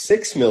max.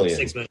 $6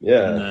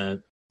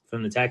 million.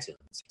 From the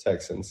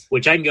Texans.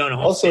 Which I can go on a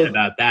whole bit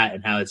about that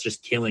and how it's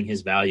just killing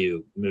his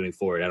value moving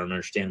forward. I don't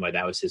understand why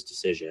that was his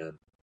decision.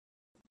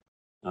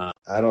 I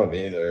don't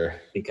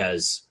either.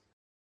 Because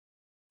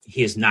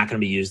he is not going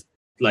to be used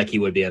like he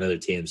would be on other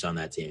teams on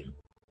that team.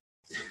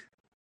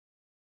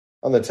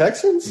 On the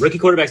Texans? Rookie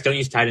quarterbacks don't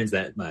use tight ends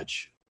that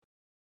much.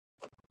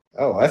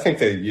 Oh, I think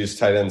they use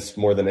tight ends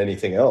more than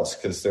anything else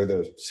because they're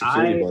the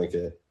security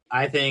blanket.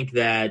 I think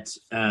that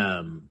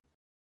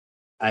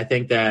I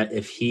think there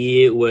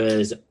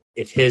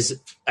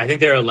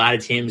are a lot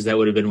of teams that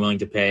would have been willing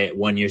to pay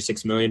 1 year,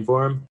 $6 million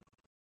for him.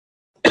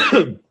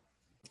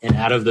 And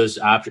out of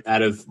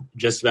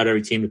just about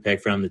every team to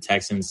pick from, the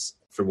Texans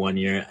for 1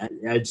 year,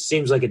 it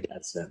seems like a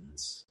death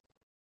sentence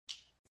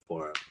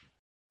for him.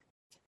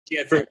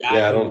 Yeah, for a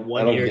guy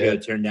 1 year ago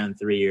turned down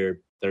 3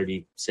 year,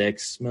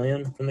 $36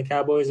 million from the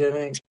Cowboys, I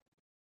think.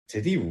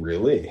 Did he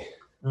really?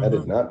 Mm-hmm. I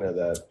did not know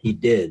that. He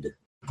did.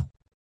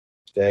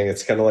 Dang,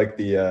 it's kind of like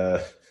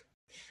the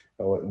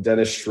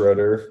Dennis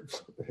Schroeder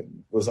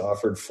was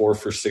offered 4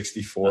 for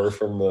 $64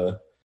 from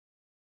the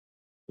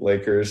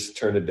Lakers,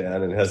 turned it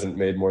down, and hasn't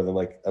made more than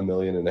like $1.5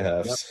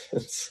 million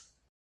since.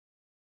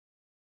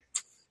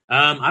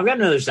 I've got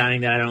another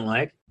signing that I don't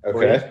like.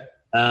 Okay.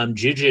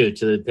 Juju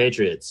to the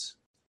Patriots.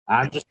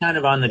 I'm just kind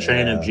of on the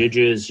train of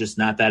Juju is just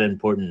not that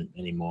important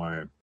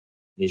anymore.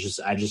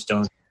 I just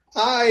don't.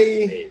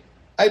 I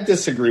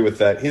disagree with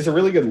that. He's a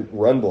really good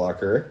run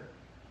blocker.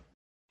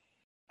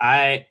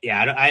 I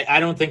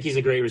don't think he's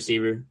a great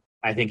receiver.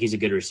 I think he's a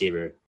good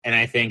receiver. And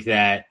I think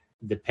that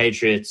the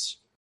Patriots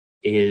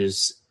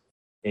is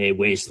a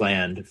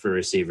wasteland for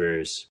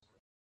receivers.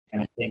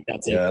 And I think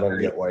that's I don't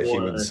get why he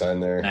would sign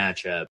there.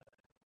 Matchup.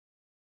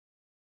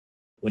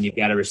 When you've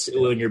got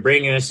when you're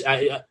bringing us,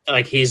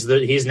 he's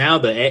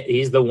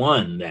the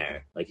one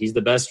there. Like he's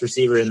the best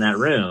receiver in that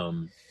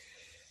room.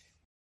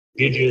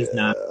 Juju is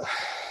not.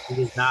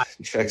 He's not.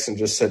 Jackson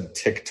just said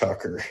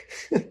TikToker.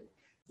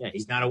 Yeah,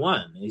 he's not a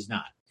one. He's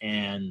not.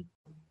 And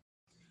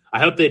I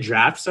hope they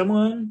draft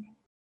someone,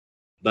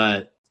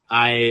 but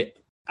I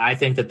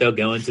think that they'll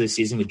go into the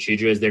season with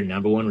Juju as their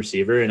number one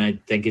receiver, and I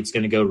think it's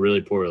going to go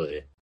really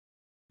poorly.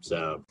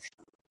 So,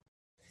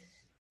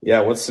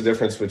 yeah, what's the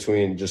difference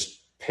between just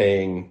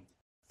paying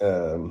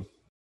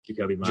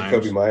Jacoby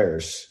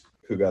Myers,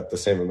 who got the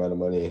same amount of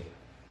money?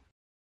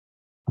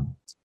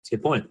 It's a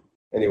good point.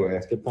 Anyway,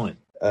 it's a good point.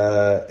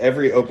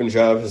 Every open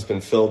job has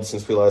been filled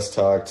since we last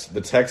talked.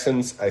 The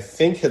Texans, I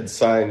think, had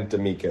signed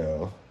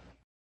D'Amico,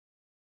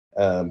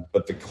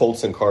 but the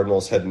Colts and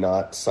Cardinals had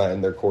not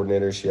signed their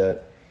coordinators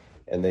yet,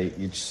 and they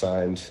each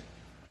signed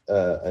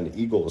an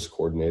Eagles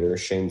coordinator.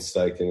 Shane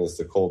Steichen is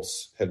the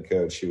Colts head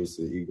coach. He was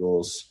the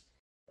Eagles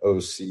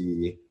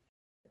OC,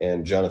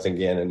 and Jonathan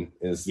Gannon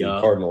is the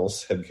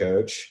Cardinals head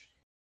coach.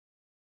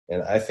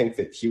 And I think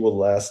that he will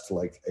last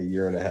like a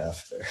year and a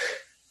half there.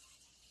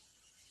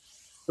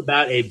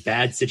 About a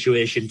bad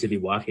situation to be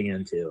walking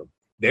into.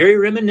 Very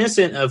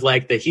reminiscent of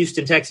like the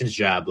Houston Texans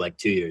job like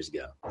 2 years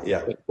ago.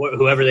 Yeah.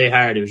 Whoever they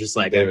hired, it was just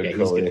like, David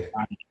Culley.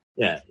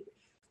 Yeah.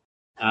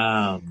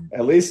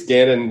 At least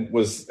Gannon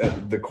was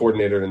the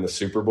coordinator in the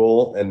Super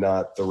Bowl and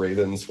not the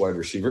Ravens wide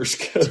receivers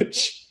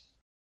coach.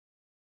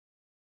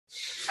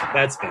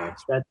 That's fair.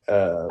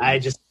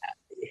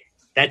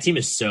 That team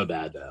is so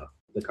bad though.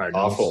 The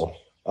Cardinals.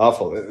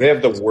 Awful. They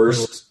have the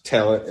worst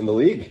talent in the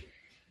league.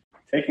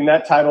 Taking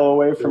that title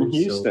away from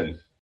Houston.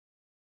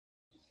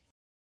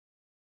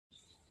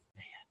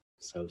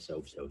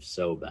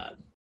 So bad.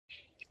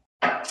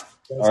 All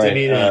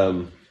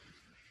right.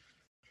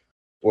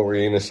 What were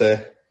you going to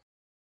say?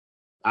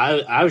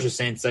 I was just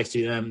saying sucks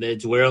to them.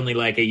 We're only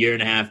like a year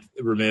and a half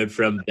removed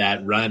from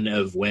that run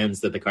of wins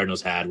that the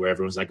Cardinals had where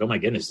everyone's like, oh my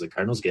goodness, is the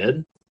Cardinals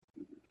good?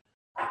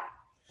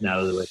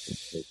 No,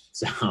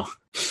 so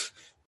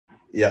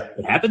yeah,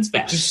 it happens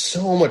fast. Just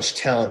so much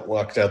talent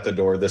walked out the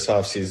door this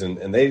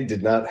offseason, and they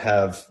could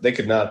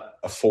not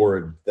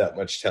afford that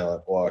much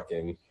talent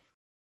walking.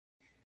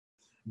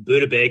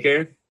 Buda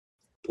Baker,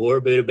 poor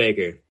Buda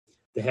Baker.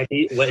 What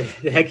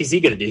the heck is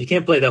he going to do? He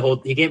can't be the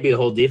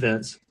whole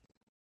defense.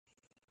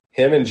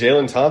 Him and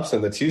Jalen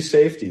Thompson, the two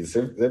safeties,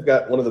 they've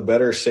got one of the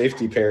better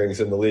safety pairings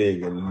in the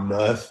league, and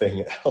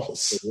nothing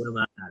else. What am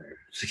I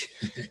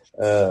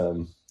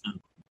matter?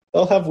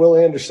 They'll have Will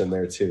Anderson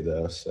there too,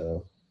 though.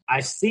 So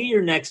I see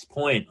your next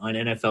point on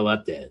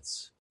NFL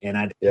updates, and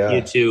I'd like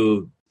you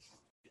to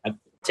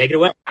take it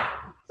away.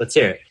 Let's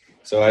hear it.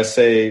 So I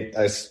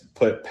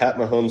put Pat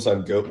Mahomes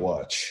on GOAT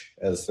watch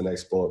as the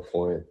next bullet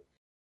point.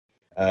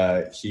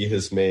 He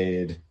has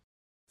made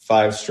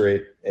 5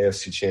 straight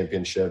AFC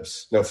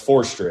championships. No,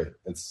 4 straight.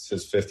 It's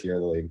his 5th year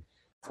in the league.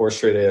 4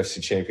 straight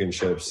AFC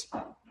championships.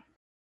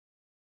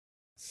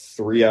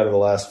 3 out of the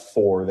last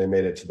 4, they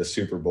made it to the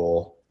Super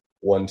Bowl.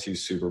 1, 2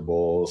 Super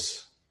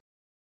Bowls.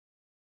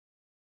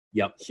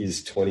 Yep.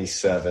 He's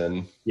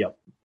 27. Yep.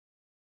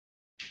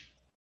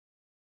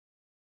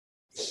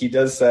 He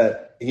does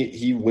that.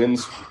 He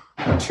wins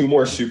 2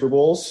 more Super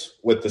Bowls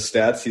with the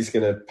stats. He's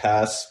going to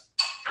pass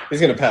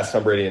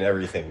Tom Brady in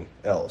everything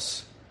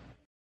else.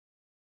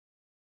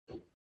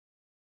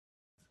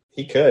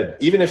 He could,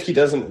 even if he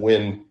doesn't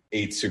win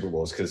 8 Super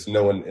Bowls, because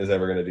no one is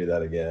ever going to do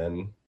that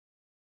again.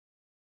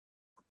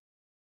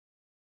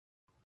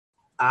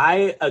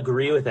 I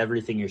agree with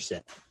everything you're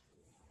saying.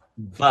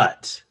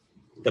 But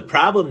the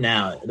problem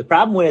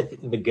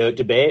with the GOAT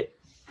debate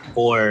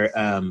for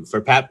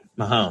Pat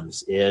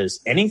Mahomes is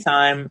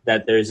anytime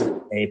that there's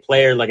a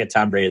player like a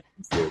Tom Brady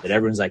that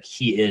everyone's like,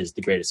 he is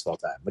the greatest of all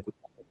time. Like, we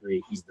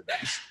agree, he's the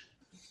best.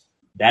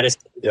 That is,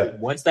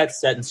 once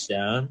that's set in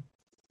stone,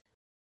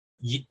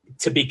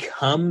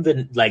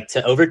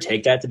 to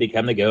overtake that, to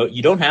become the GOAT,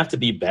 you don't have to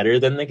be better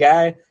than the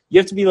guy.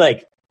 You have to be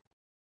like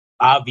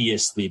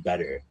obviously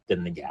better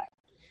than the guy.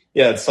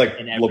 Yeah, it's like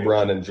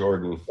LeBron and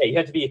Jordan. Yeah, you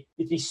have to be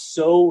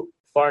so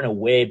far and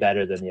away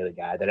better than the other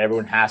guy that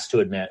everyone has to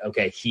admit,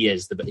 okay, he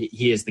is the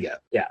GOAT.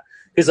 Yeah,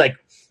 because like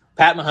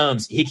Pat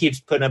Mahomes, he keeps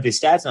putting up his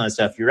stats and all that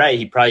stuff. You're right.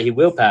 He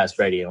will pass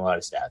Brady in a lot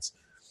of stats,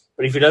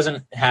 but if he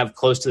doesn't have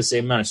close to the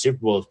same amount of Super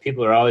Bowls,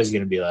 people are always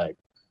going to be like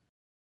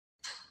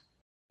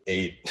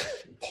 8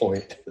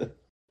 point.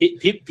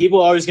 People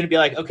are always going to be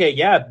like, okay,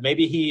 yeah,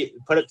 maybe he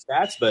put up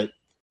stats, but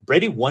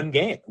Brady won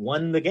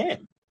the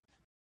game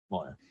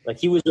more. Like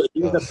he was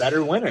a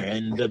better winner,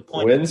 and the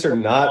point wins are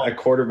not a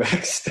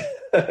quarterback stat.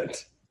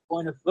 The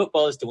point of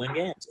football is to win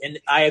games, and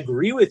I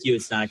agree with you.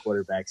 It's not a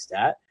quarterback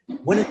stat.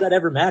 When has that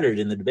ever mattered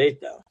in the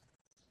debate, though?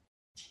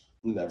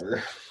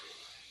 Never.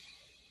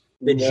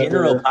 The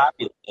general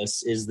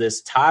populace is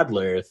this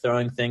toddler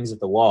throwing things at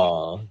the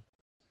wall.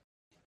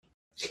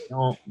 They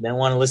don't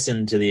want to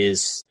listen to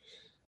these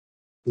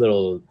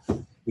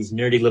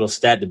nerdy little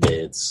stat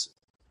debates.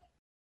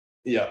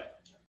 Yeah,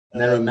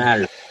 Never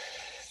matters.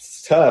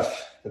 It's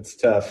tough. It's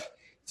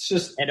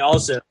just, and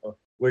also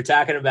we're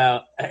talking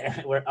about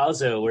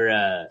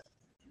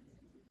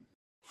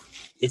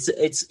it's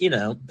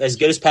as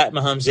good as Pat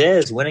Mahomes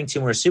is, winning 2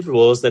 more Super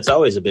Bowls, that's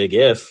always a big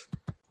if.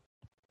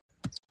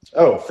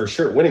 Oh, for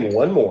sure. Winning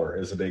 1 more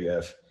is a big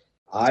if.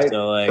 I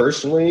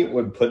personally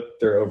would put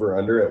their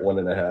over-under at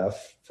 1.5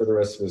 for the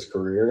rest of his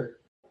career.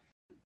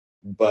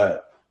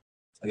 But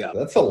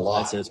that's a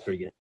lot. That's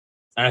pretty good.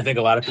 And I think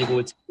a lot of people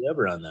would take the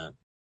over on that.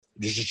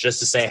 Just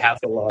to say how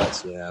a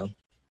lot. Yeah.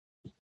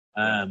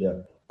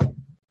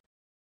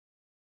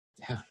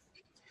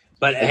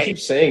 But I keep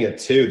saying it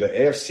too. The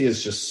AFC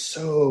is just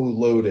so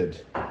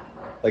loaded.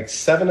 Like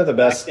 7 of the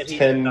best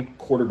 10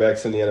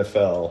 quarterbacks in the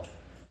NFL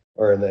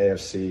are in the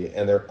AFC,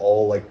 and they're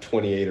all like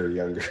 28 or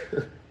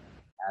younger.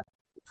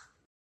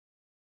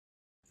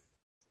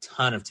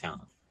 Ton of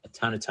talent, a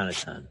ton.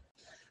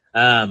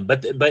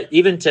 But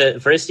even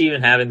for us to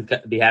even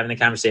be having the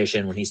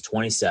conversation when he's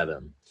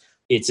 27,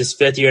 it's his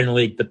 5th year in the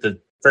league, but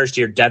the first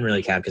year doesn't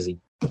really count because he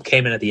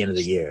came in at the end of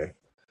the year.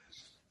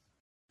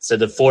 So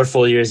the 4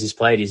 full years he's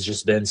played, he's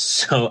just been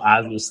so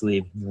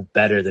obviously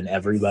better than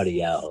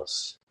everybody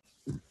else,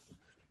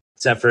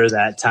 except for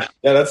that time.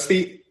 Yeah, that's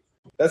the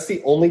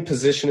only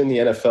position in the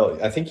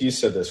NFL. I think you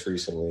said this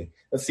recently.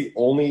 That's the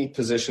only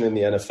position in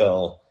the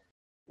NFL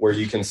where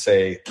you can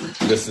say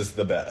this is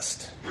the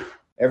best.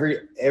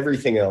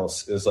 Everything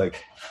else is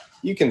like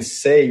you can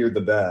say you're the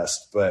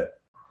best, but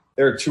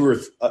there are 2 or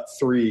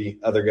 3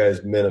 other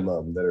guys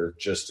minimum that are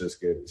just as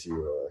good as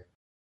you are.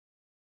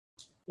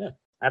 Yeah,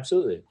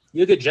 absolutely.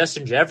 You look at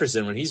Justin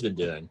Jefferson, what he's been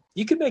doing.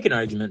 You could make an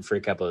argument for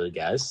a couple of the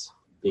guys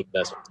being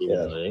best receiver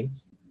in the league.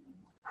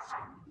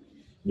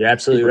 You're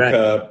absolutely right.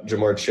 Cup,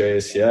 Jamar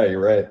Chase. Yeah, you're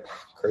right.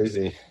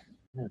 Crazy.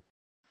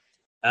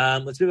 Yeah.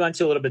 Let's move on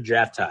to a little bit of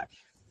draft talk.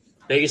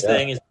 Biggest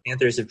thing is the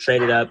Panthers have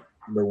traded up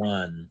number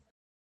 1,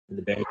 and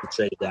the Bears have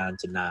traded down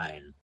to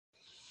 9.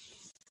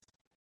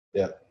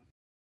 Yeah.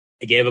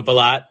 They gave up a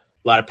lot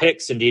of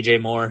picks, and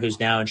DJ Moore, who's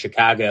now in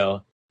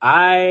Chicago.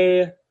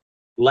 I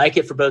like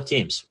it for both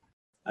teams.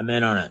 I'm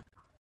in on it.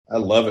 I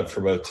love it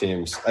for both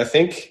teams. I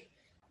think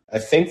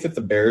that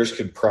the Bears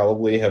could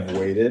probably have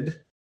waited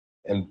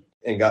and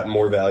gotten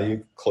more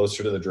value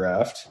closer to the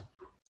draft.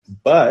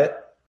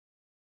 But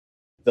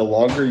the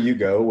longer you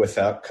go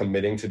without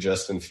committing to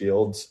Justin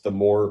Fields, the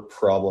more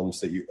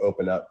problems that you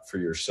open up for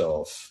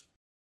yourself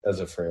as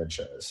a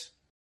franchise.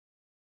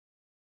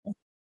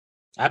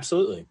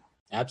 Absolutely.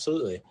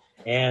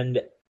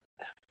 And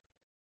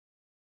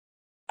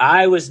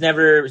I was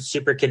never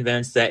super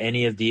convinced that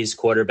any of these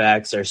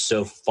quarterbacks are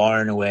so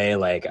far and away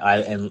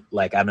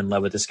I'm in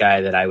love with this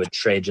guy that I would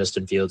trade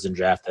Justin Fields and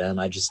draft him.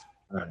 I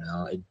don't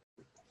know. It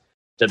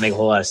doesn't make a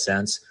whole lot of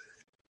sense.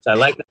 So I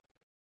like that.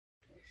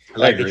 I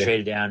like they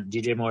traded down.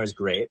 DJ Moore is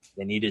great.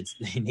 They needed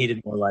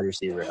more wide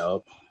receiver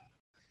help.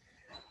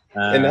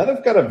 And now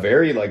they've got a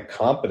very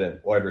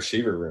competent wide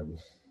receiver room.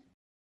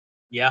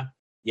 Yeah.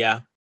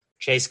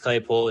 Chase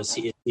Claypool, is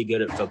he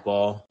good at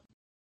football?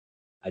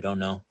 I don't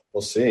know.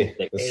 We'll see.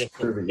 They paid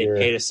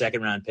a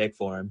 2nd-round pick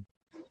for him.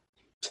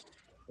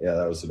 Yeah,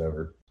 that was an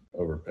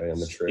overpay on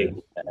the trade.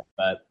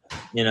 But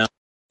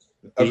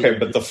okay,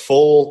 but the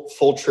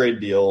full trade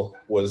deal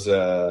was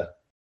the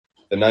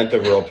 9th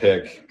overall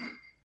pick,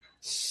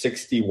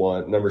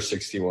 number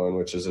 61,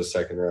 which is a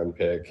 2nd-round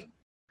pick.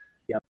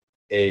 Yep.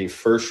 A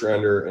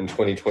 1st-rounder in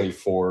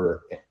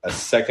 2024, a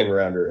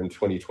 2nd-rounder in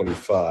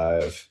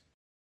 2025,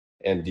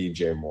 and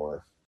DJ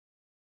Moore.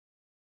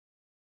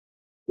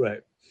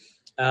 Right.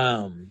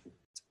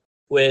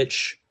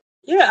 Which,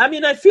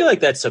 I feel like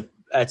that's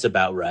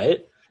about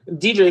right.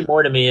 DJ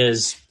Moore to me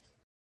is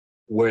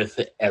worth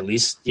at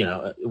least,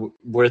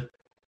 worth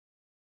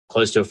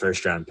close to a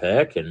 1st-round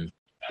pick. And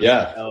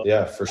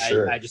for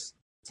sure. I just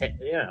take,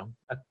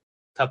 a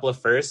couple of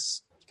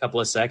firsts, a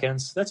couple of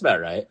seconds. That's about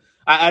right.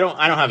 I don't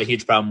have a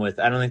huge problem with.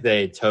 I don't think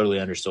they totally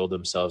undersold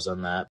themselves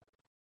on that.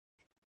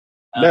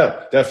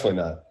 No, definitely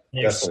not.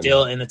 They're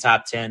still in the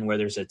top 10 where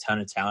there's a ton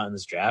of talent in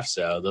this draft,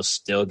 so they'll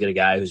still get a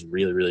guy who's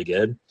really, really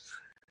good.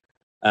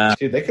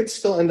 Dude, they could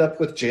still end up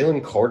with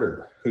Jalen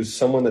Carter, who's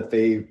someone that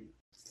they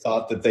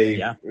thought that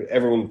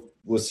everyone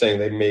was saying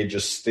they may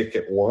just stick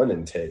at 1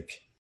 and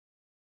take.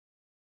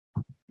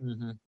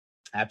 Mm-hmm.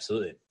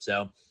 Absolutely.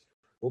 So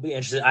we'll be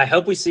interested. I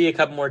hope we see a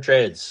couple more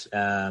trades.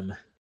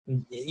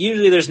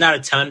 Usually there's not a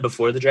ton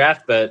before the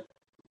draft, but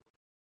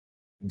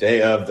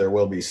day of there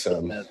will be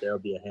some. There'll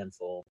be a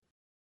handful.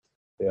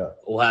 Yeah.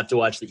 We'll have to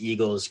watch the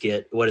Eagles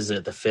get, what is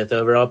it, the 5th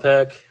overall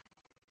pick?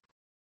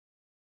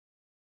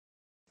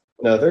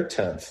 No, they're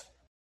 10th.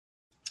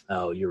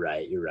 Oh, you're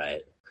right.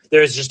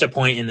 there's just a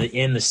point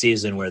in the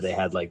season where they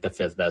had like the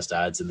 5th best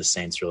odds, and the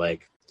Saints were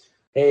like,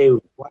 "Hey,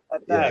 why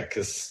that back?" Yeah,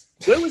 because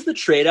what was the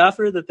trade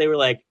offer that they were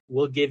like,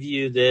 "We'll give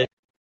you this,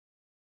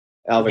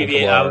 Alvin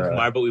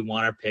Kamara, but we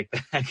want our pick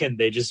back," and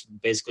they just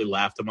basically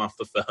laughed him off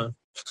the phone.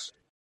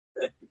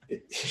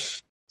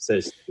 So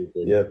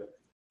stupid. Yep.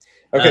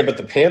 Okay, but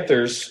the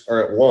Panthers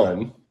are at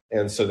 1,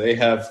 and so they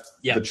have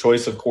the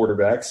choice of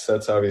quarterbacks.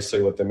 That's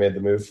obviously what they made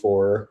the move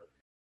for.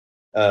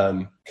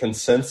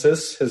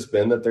 Consensus has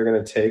been that they're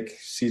going to take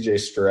CJ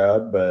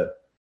Stroud, but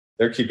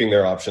they're keeping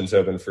their options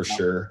open for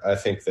sure. I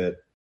think that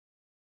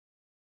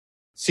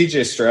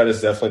CJ Stroud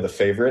is definitely the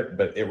favorite,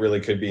 but it really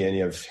could be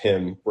any of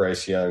him,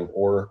 Bryce Young,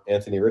 or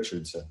Anthony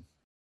Richardson.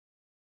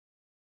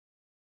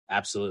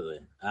 Absolutely.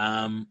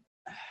 I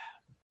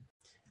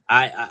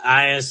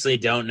honestly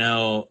don't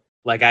know.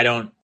 Like, I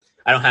don't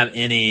have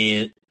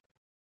any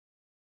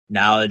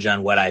knowledge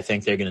on what I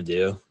think they're going to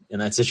do in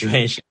that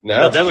situation.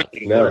 No,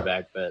 definitely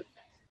quarterback, but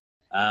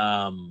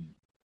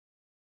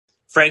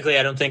frankly,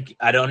 I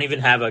don't even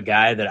have a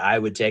guy that I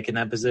would take in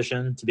that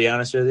position, to be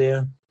honest with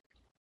you.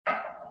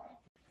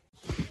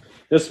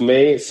 This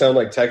may sound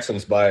like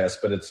Texans bias,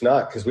 but it's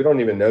not, because we don't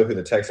even know who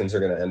the Texans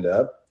are going to end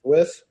up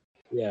with.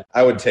 Yeah,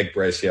 I would take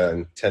Bryce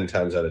Young 10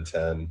 times out of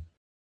 10.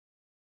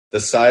 The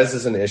size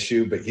is an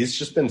issue, but he's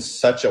just been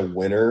such a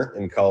winner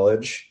in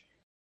college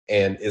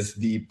and is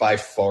by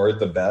far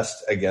the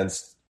best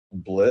against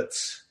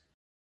blitz.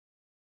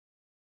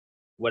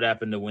 What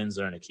happened to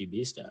Windsor on a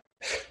QB stat?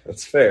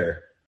 That's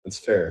fair.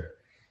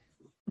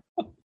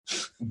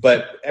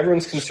 But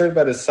everyone's concerned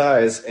about his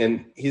size,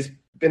 and he's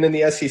been in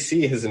the SEC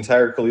his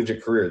entire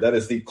collegiate career. That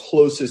is the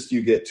closest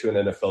you get to an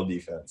NFL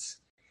defense,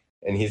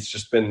 and he's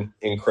just been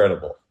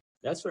incredible.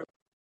 That's right.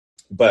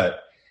 But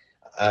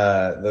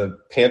the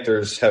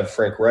Panthers have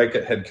Frank Reich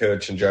at head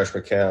coach and Josh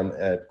McCown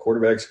at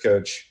quarterbacks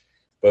coach.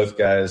 Both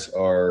guys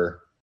are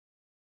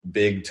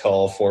big,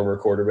 tall,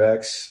 former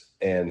quarterbacks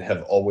and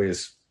have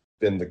always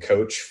been the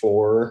coach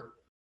for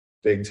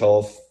big,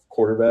 tall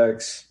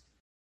quarterbacks.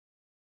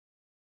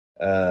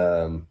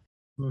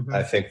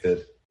 I think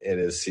that it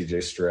is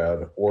CJ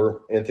Stroud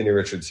or Anthony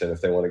Richardson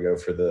if they want to go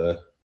for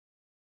the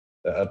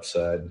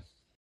upside.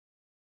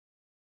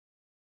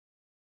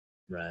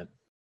 Right.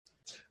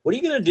 What are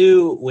you going to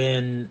do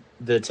when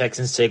the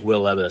Texans take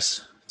Will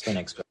Levis? That's my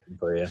next question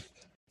for you.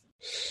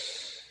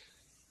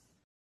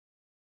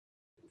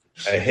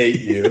 I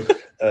hate you,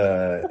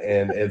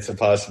 and it's a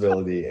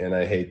possibility, and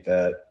I hate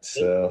that.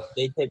 So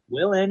they take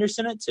Will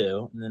Anderson at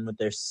 2, and then with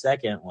their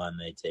second one,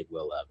 they take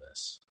Will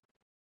Levis.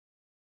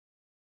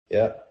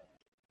 Yeah.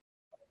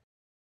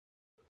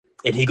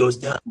 And he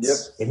goes nuts. Yep.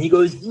 And he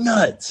goes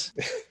nuts.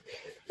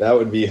 That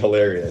would be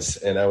hilarious,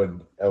 and I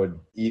would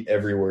eat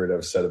every word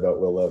I've said about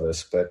Will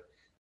Levis. But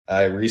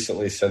I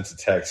recently sent a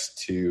text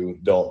to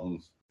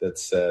Dalton that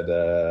said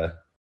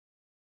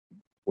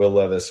Will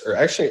Levis, or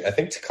actually I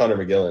think to Connor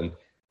McGillen,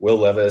 Will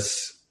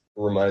Levis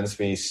reminds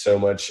me so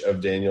much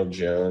of Daniel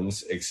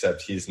Jones,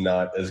 except he's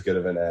not as good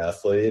of an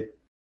athlete,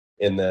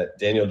 in that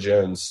Daniel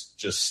Jones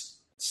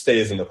just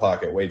stays in the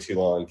pocket way too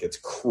long, gets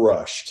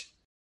crushed.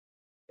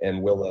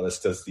 And Will Levis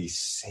does the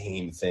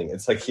same thing.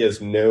 It's like he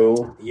has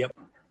no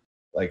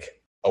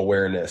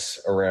awareness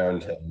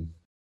around him.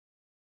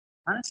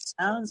 Kind of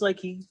sounds like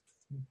he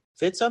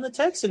fits on the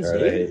Texans. All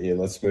right, I hate you.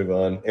 Let's move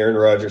on. Aaron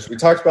Rodgers. We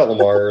talked about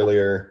Lamar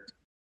earlier.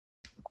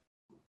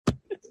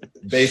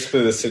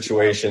 Basically, the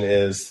situation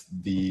is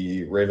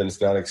the Ravens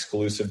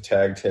non-exclusive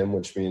tagged him,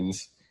 which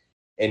means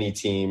any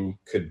team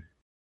could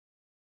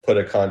put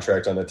a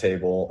contract on the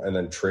table and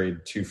then trade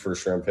 2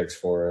 first-round picks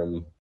for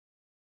him.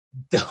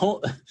 The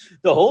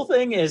whole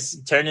thing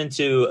is turned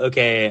into,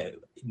 okay,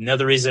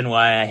 another reason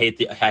why I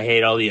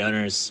hate all the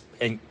owners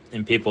and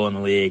people in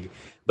the league.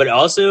 But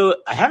also,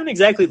 I haven't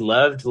exactly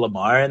loved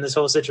Lamar in this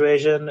whole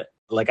situation.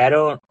 Like, I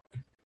don't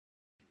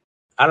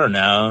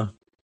know.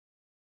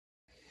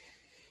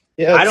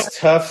 Yeah, it's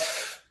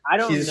tough. I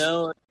don't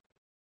know.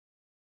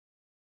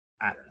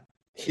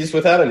 He's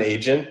without an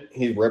agent.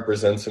 He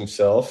represents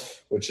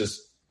himself, which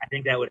is... I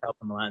think that would help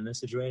him a lot in this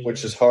situation.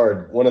 Which is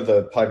hard. One of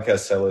the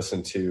podcasts I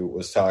listened to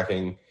was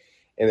talking,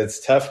 and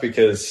it's tough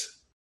because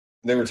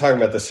they were talking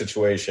about the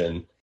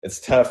situation.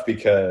 It's tough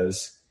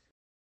because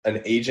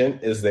an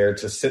agent is there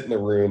to sit in the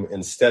room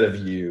instead of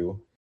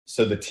you,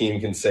 so the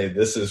team can say,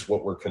 this is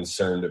what we're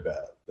concerned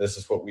about. This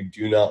is what we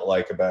do not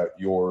like about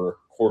your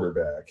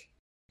quarterback.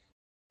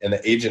 And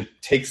the agent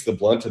takes the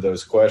blunt of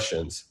those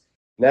questions.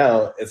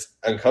 Now it's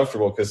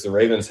uncomfortable because the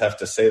Ravens have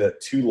to say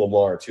that to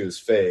Lamar, to his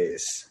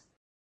face.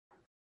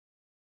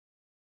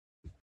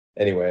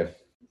 Anyway,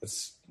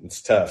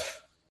 it's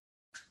tough.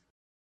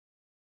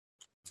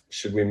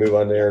 Should we move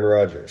on to Aaron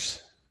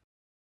Rodgers?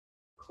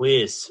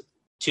 Please.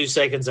 2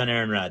 seconds on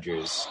Aaron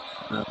Rodgers.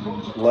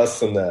 Less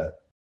than that.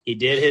 He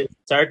did his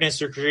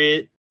darkness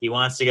retreat. He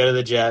wants to go to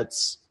the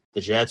Jets.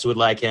 The Jets would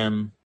like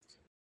him.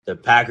 The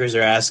Packers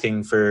are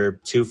asking for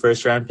 2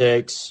 first-round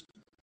picks.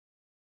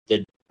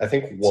 I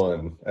think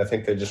 1. I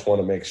think they just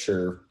want to make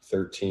sure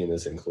 13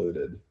 is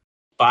included.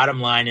 Bottom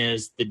line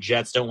is the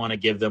Jets don't want to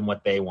give them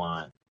what they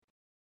want.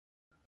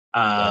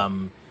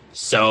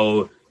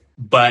 So,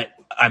 but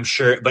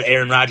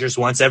Aaron Rodgers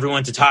wants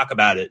everyone to talk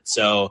about it.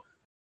 So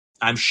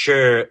I'm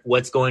sure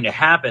what's going to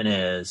happen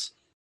is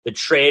the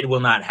trade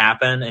will not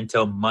happen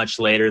until much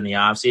later in the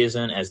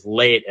offseason, as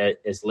late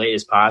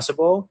as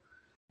possible.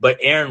 But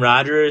Aaron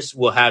Rodgers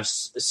will have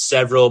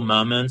several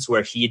moments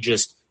where he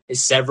just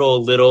has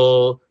several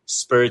little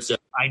spurts of,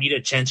 I need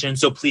attention,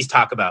 so please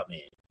talk about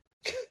me.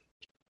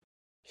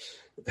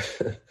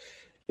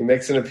 He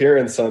makes an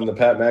appearance on the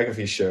Pat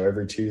McAfee show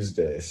every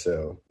Tuesday,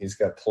 so he's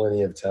got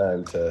plenty of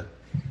time to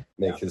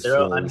make his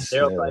feelings.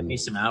 There'll probably be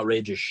some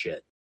outrageous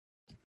shit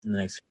in the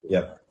next few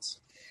months.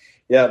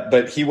 Yeah,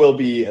 but he will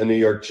be a New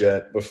York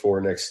Jet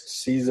before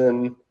next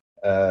season.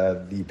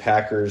 The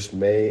Packers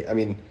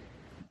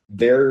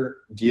their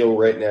deal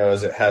right now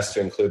is it has to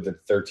include the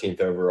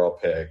 13th overall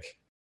pick.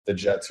 The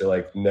Jets are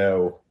like,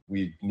 no,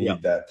 we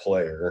need that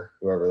player,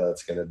 whoever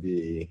that's going to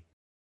be.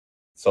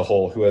 It's a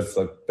whole who has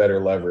the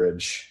better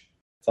leverage.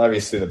 It's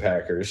obviously the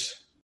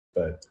Packers,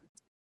 but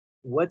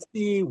what's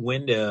the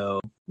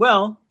window?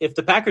 Well, if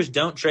the Packers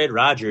don't trade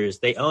Rodgers,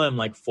 they owe him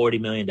like $40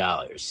 million.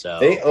 So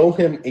they owe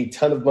him a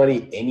ton of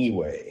money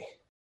anyway.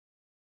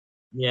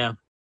 Yeah,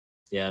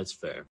 that's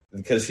fair.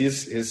 Because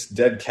his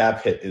dead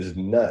cap hit is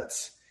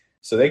nuts.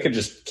 So they could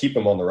just keep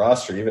him on the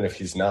roster even if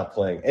he's not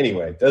playing.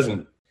 Anyway,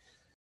 doesn't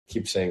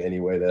keep saying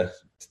anyway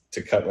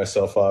to cut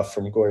myself off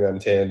from going on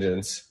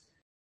tangents.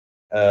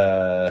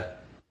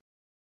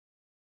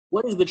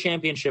 What is the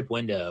championship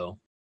window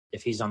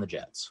if he's on the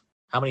Jets?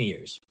 How many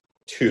years?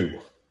 2.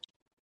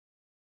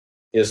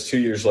 He has 2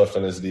 years left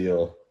on his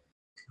deal.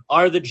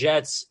 Are the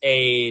Jets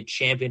a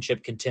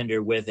championship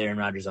contender with Aaron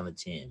Rodgers on the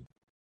team?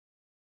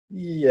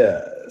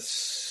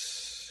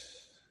 Yes.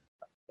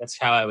 That's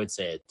how I would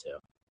say it too.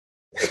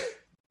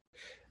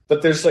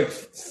 But there's like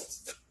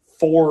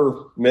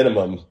 4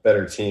 minimum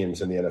better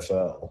teams in the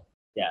NFL.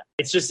 Yeah.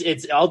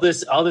 It's all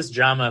this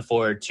drama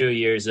for 2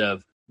 years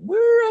of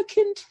we're a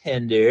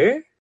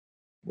contender.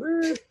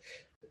 We're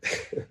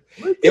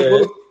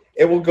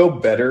it will go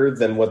better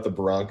than what the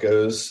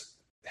Broncos,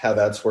 how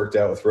that's worked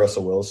out with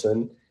Russell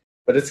Wilson,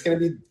 but it's going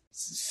to be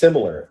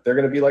similar. They're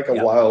going to be like a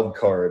wild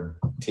card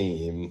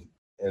team,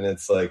 and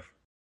it's like,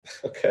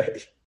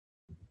 okay.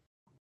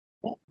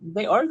 Well,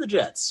 they are the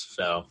Jets,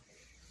 so.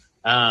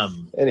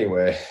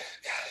 Anyway,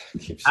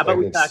 how about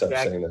we talk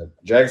saying that.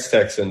 Jags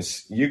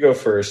Texans, you go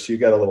first. You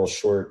got a little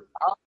short.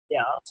 I'll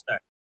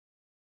start.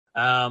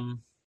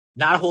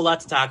 Not a whole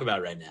lot to talk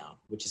about right now,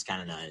 which is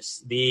kind of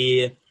nice.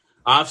 The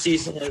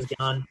offseason has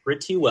gone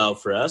pretty well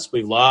for us.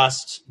 We've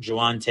lost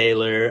Jawan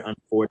Taylor,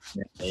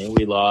 unfortunately.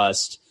 We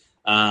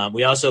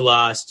also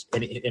lost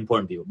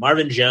important people.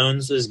 Marvin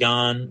Jones is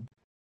gone,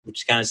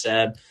 which is kind of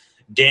sad.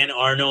 Dan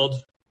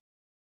Arnold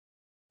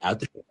out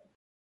the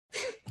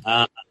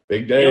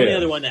big day. The only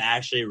other one that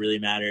actually really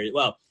mattered,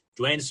 well,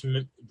 Dwayne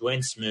Smoot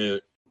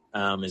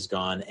is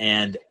gone,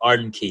 and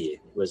Arden Key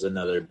was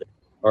another.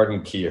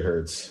 Arden Key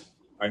hurts.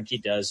 Arden Key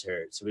does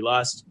hurt. So we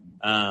lost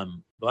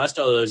all of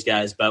those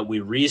guys, but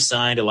we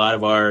re-signed a lot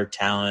of our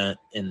talent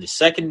in the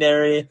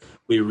secondary.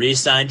 We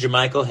re-signed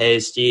JaMychal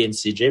Hasty and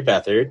CJ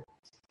Beathard.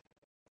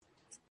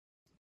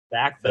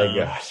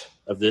 Backbone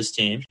of this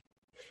team.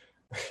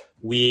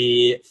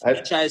 We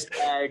franchise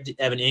tagged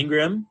Evan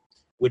Ingram,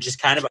 which is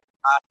kind of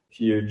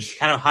huge,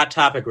 kind of hot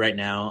topic right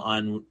now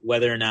on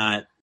whether or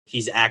not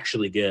he's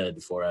actually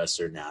good for us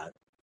or not.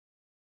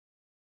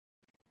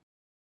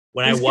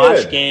 When I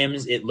watch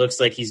games, it looks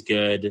like he's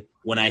good.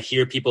 When I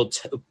hear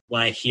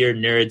when I hear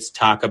nerds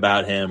talk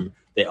about him,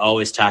 they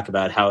always talk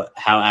about how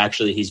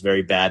actually he's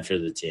very bad for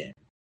the team.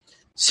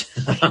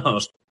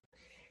 So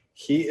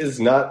he is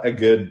not a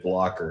good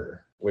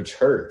blocker, which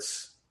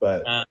hurts,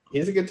 but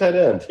he's a good tight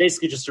end.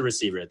 Basically, just a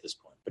receiver at this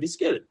point, but he's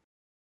good.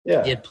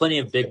 Yeah, he had plenty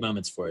of big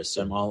moments for us,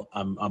 so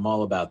I'm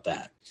all about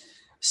that.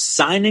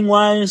 Signing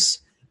wise,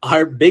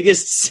 our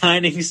biggest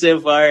signing so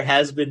far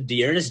has been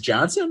Dearness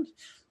Johnson.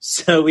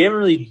 So we haven't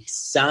really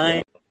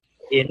signed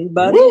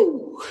anybody.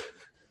 Woo!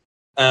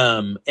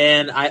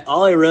 And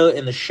all I wrote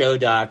in the show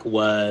doc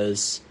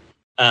was,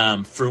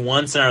 for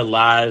once in our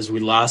lives, we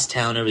lost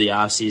talent over the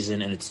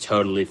offseason, and it's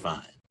totally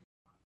fine.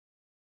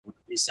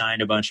 We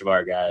signed a bunch of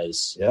our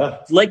guys.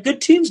 Yeah. Like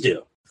good teams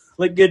do.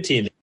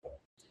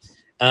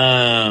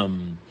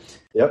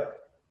 Yep.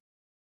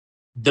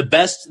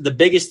 The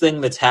biggest thing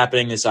that's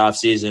happening this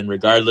offseason,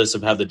 regardless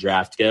of how the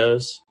draft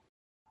goes,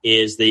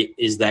 is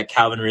that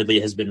Calvin Ridley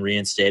has been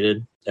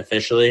reinstated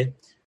officially.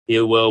 He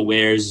will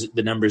wears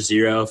the number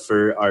 0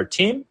 for our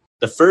team.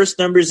 The first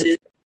number 0,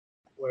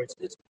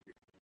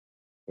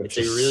 it's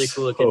a really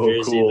cool looking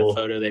jersey. Cool. The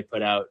photo they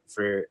put out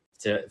for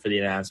the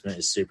announcement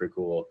is super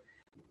cool.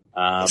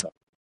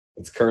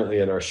 It's currently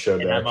in our show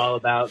deck. I'm all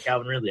about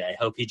Calvin Ridley. I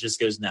hope he just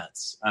goes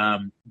nuts.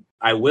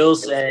 I will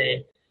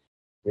say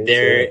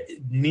there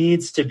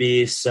needs to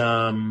be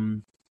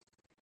some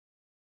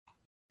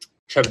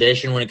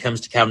trepidation when it comes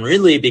to Calvin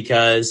Ridley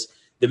because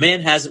the man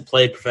hasn't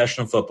played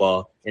professional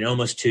football in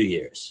almost 2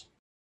 years,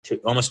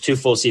 almost 2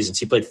 full seasons.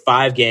 He played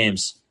 5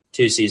 games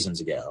 2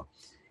 seasons ago,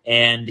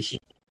 and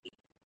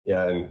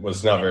and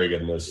was not very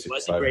good in those 5 games.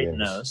 Wasn't great in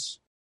those.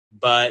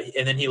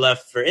 and then he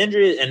left for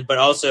injury, but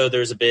also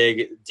there's a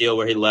big deal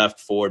where he left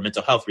for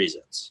mental health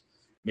reasons.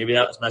 Maybe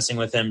that was messing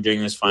with him during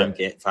those fun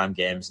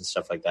games and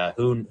stuff like that.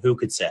 Who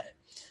could say?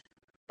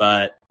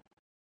 But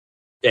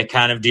it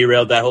kind of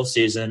derailed that whole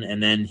season.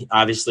 And then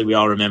obviously we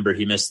all remember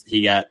he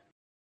got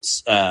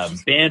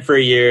banned for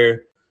a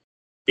year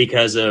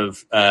because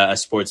of a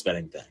sports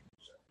betting thing,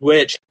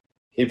 which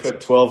he put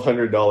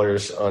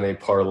 $1,200 on a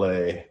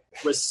parlay.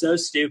 Was so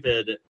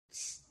stupid.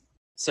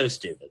 So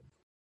stupid.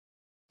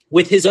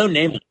 With his own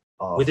name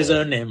on it. With his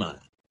own name on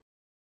it.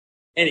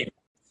 Anyway.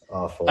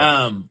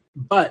 Awful.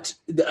 But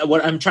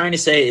what I'm trying to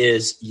say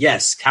is,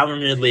 yes,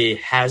 Calvin Ridley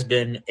has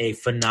been a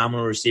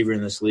phenomenal receiver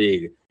in this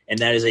league, and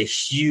that is a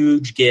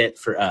huge get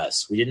for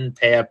us. We didn't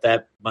pay up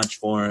that much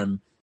for him.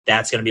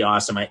 That's going to be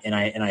awesome, and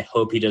I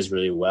hope he does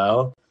really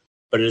well.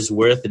 But it is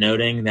worth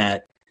noting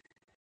that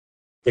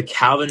the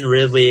Calvin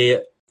Ridley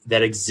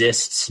that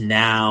exists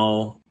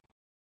now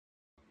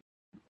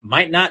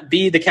might not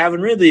be the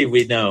Calvin Ridley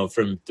we know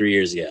from 3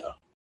 years ago.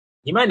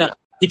 He might not.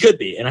 He could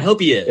be, and I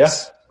hope he is.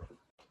 Yes.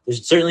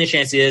 There's certainly a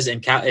chance he is,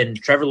 and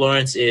Trevor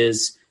Lawrence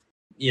is,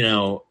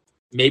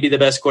 maybe the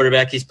best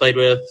quarterback he's played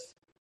with.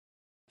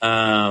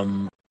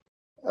 Matt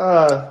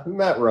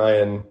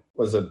Ryan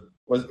was the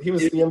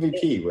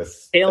MVP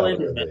with Calvin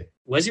Ridley.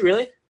 Was he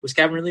really? Was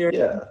Calvin Ridley already?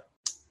 Yeah.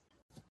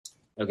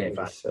 Okay,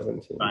 fine.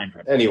 17. Fine.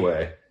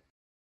 Anyway,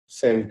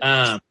 same.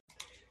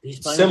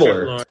 He's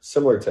similar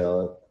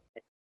talent.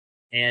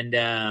 And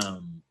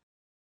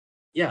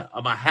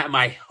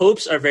my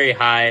hopes are very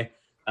high.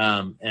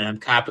 And I'm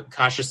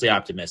cautiously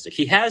optimistic.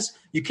 You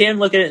can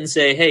look at it and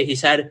say, hey,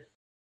 he's had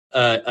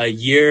a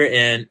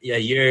year,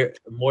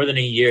 more than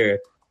a year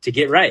to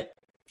get right.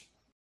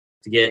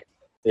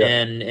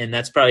 And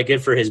that's probably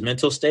good for his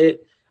mental state.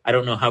 I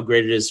don't know how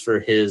great it is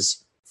for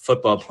his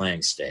football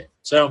playing state.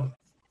 So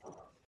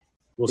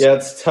we'll see.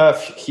 It's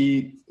tough.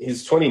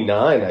 He's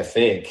 29, I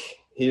think.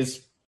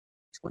 He's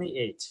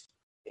 28.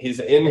 He's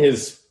in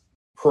his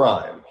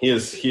prime. He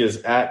is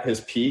at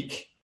his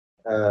peak.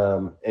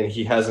 And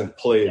he hasn't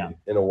played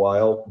in a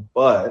while,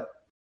 but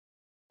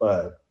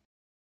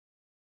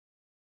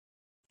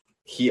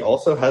he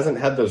also hasn't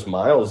had those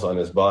miles on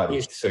his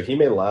body, so he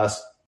may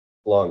last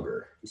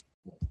longer.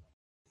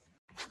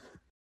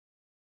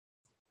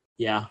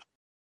 Yeah.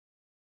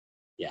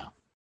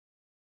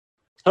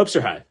 Hopes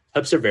are high.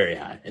 Hopes are very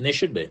high, and they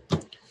should be.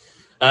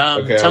 I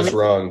was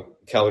wrong.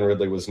 Calvin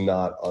Ridley was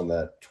not on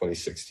that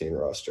 2016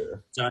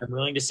 roster. So I'm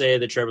willing to say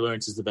that Trevor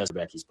Lawrence is the best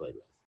back he's played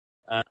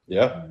with.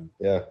 Yeah.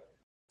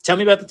 Tell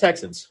me about the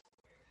Texans.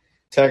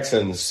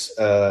 Texans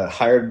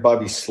hired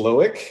Bobby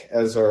Slowick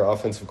as our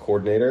offensive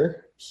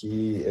coordinator.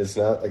 He is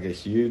not like a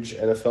huge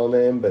NFL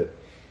name, but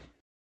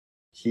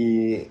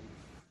he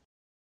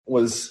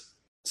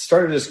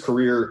started his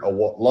career a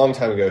long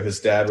time ago. His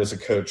dad was a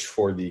coach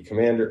for the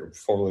Commander,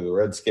 formerly the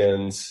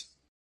Redskins.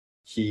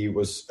 He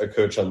was a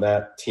coach on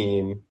that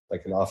team,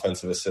 like an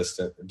defensive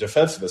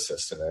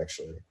assistant,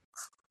 actually.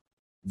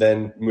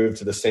 Then moved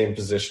to the same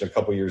position a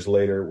couple years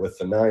later with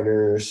the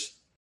Niners,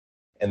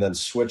 and then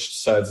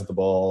switched sides of the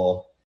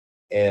ball,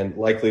 and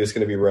likely is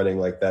going to be running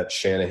like that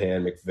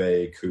Shanahan,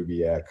 McVay,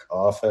 Kubiak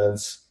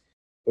offense,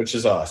 which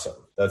is awesome.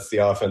 That's the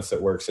offense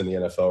that works in the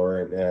NFL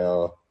right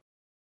now.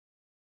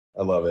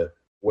 I love it.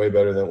 Way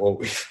better than what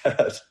we've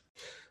had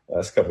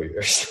last couple of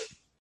years.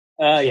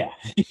 Yeah.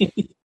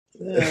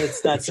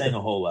 It's not saying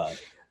a whole lot.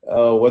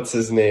 What's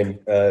his name?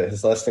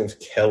 His last name's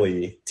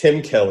Kelly.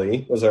 Tim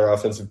Kelly was our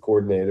offensive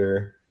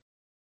coordinator.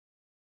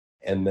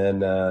 And then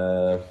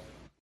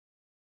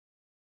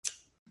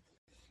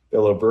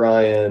Bill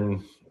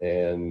O'Brien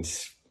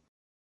and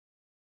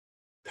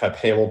Pep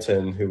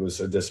Hamilton, who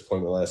was a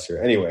disappointment last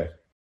year. Anyway,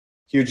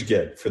 huge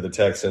get for the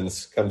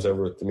Texans. Comes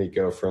over with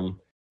D'Amico from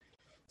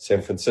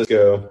San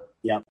Francisco.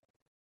 Yep.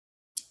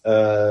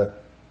 The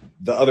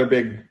other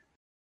big,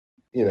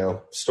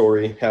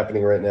 story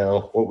happening right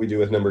now, what we do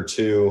with number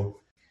 2,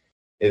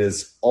 it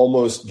is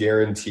almost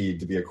guaranteed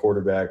to be a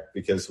quarterback,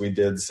 because we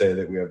did say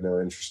that we have no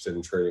interest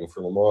in trading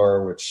for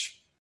Lamar,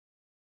 which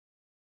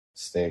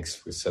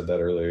stinks. We said that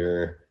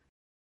earlier.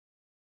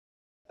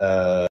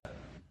 I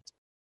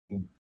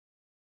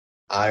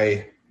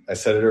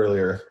said it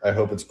earlier. I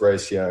hope it's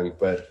Bryce Young,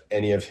 but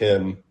any of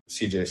him,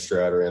 CJ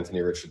Stroud or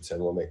Anthony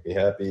Richardson, will make me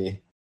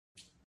happy.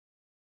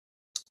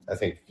 I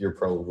think you're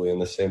probably in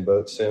the same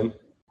boat, Sam.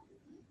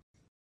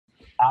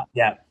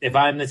 Yeah. If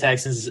I'm the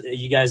Texans,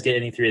 you guys get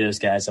any 3 of those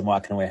guys, I'm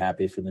walking away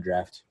happy from the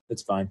draft.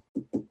 It's fine.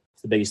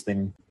 It's the biggest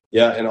thing.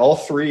 Yeah, and all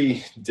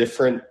 3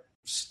 different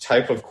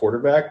type of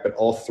quarterback, but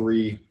all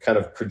 3 kind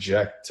of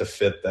project to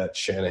fit that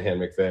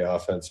Shanahan-McVay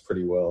offense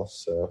pretty well.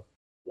 So,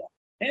 yeah.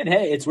 And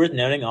hey, it's worth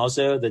noting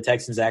also the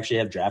Texans actually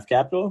have draft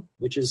capital,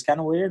 which is kind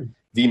of weird.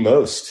 The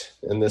most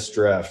in this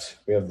draft.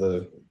 We have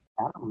the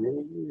kind of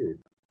really weird.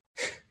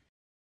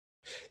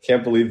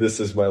 Can't believe this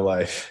is my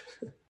life.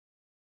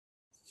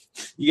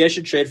 You guys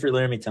should trade for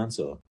Laramie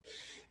Tunsil.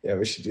 Yeah,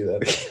 we should do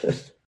that again.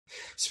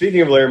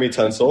 Speaking of Laramie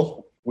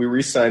Tunsil, we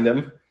re-signed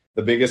him.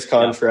 The biggest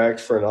contract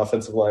for an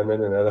offensive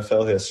lineman in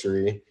NFL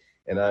history,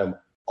 and I'm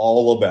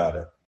all about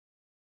it.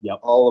 Yep.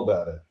 All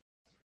about it.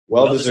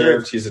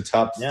 Well-deserved. He's a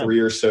top 3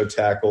 or so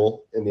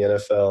tackle in the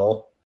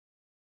NFL.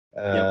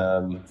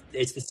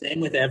 It's the same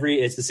with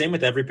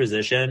every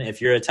position.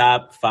 If you're a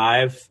top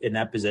 5 in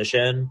that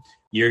position,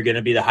 you're going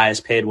to be the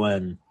highest paid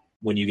one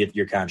when you get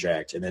your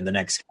contract, and then the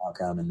next will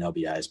come and they'll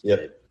be highest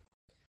paid.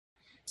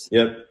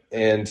 Yep.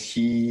 And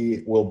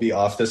he will be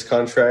off this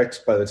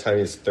contract by the time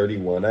he's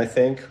 31, I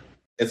think.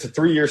 It's a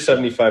 3-year,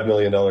 $75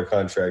 million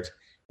contract,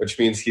 which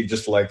means he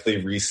just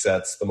likely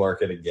resets the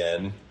market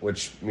again,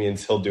 which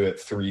means he'll do it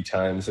 3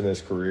 times in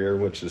his career,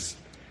 which is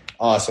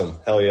awesome.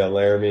 Hell yeah,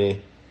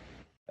 Laramie.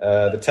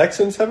 The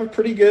Texans have a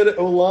pretty good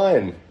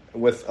O-line.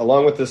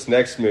 Along with this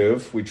next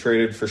move, we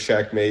traded for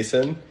Shaq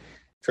Mason,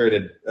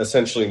 traded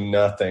essentially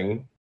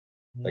nothing,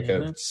 like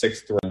a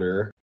 6th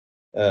rounder,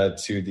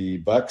 to the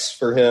Bucks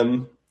for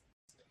him.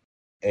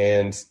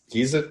 And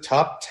he's a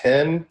top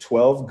 10,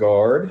 12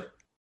 guard,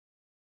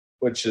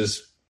 which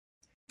is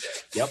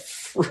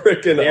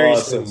freaking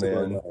awesome,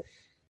 man.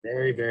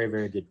 Very, very,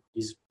 very good.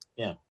 He's,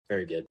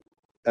 very good.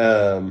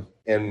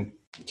 And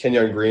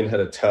Kenyon Green had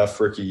a tough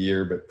rookie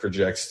year, but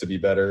projects to be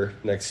better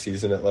next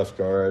season at left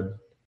guard.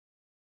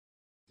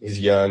 He's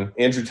young.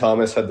 Andrew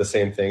Thomas had the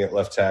same thing at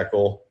left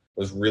tackle,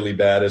 was really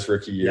bad his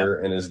rookie year,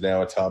 and is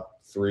now a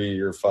top 3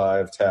 or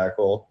 5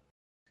 tackle.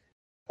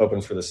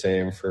 Hoping for the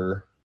same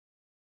for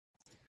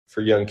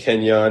young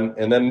Kenyon.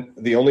 And then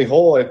the only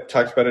hole, I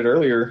talked about it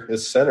earlier,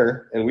 is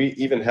center. And we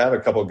even have a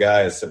couple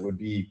guys that would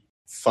be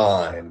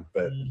fine,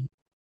 but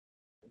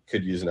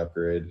could use an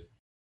upgrade.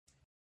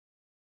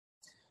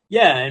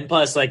 Yeah, and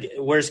plus, like,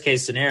 worst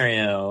case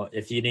scenario,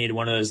 if you need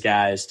one of those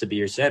guys to be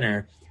your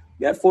center,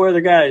 you got 4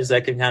 other guys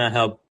that can kind of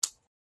help.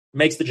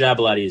 Makes the job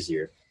a lot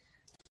easier.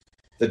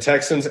 The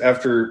Texans,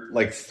 after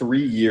like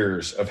 3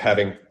 years of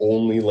having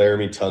only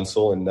Laramie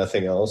Tunsil and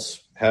nothing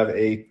else, have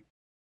a,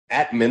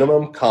 at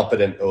minimum,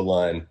 competent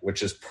O-line,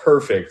 which is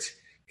perfect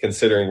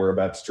considering we're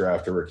about to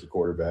draft a rookie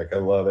quarterback. I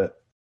love it.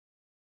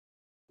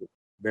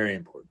 Very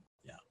important,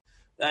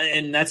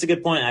 and that's a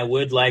good point. I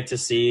would like to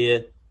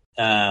see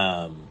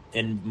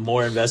and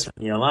more investment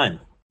in your line.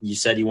 You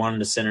said you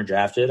wanted a center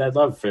drafted. I'd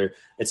love for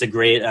it's a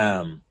great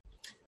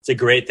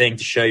thing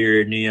to show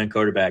your new young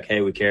quarterback,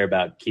 hey, we care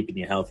about keeping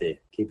you healthy,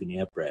 keeping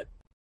you upright.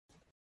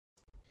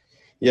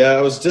 Yeah,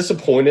 I was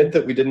disappointed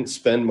that we didn't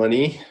spend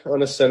money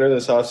on a center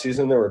this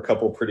offseason. There were a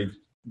couple pretty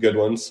good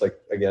ones, like,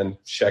 again,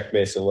 Shaq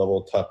Mason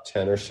level, top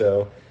 10 or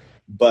so.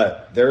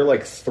 But there are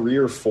like 3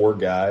 or 4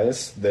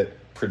 guys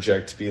that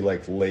project to be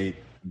like late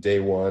day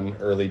 1,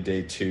 early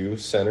day 2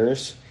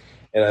 centers.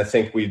 And I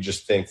think we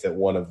just think that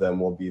one of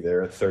them will be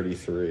there at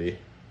 33.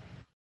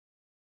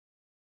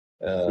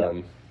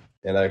 And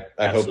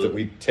I hope that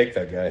we take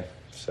that guy.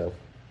 So,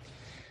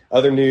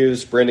 other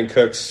news, Brandon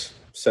Cooks,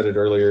 said it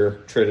earlier,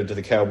 traded to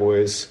the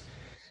Cowboys.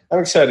 I'm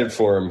excited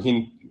for him.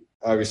 He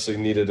obviously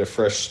needed a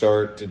fresh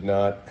start, did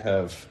not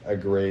have a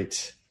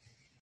great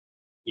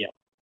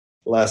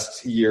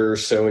last year or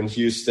so in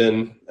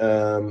Houston.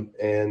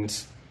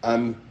 And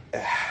I'm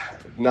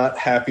not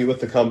happy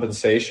with the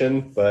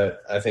compensation,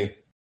 but I think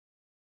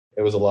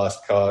it was a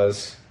lost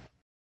cause.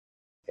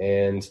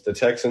 And the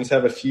Texans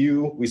have a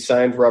few. We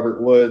signed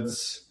Robert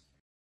Woods.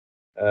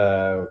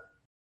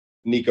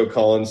 Nico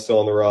Collins still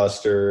on the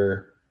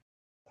roster.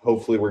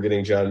 Hopefully we're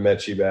getting John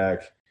Mechie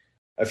back.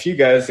 A few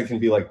guys that can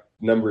be like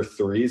number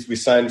 3s. We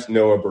signed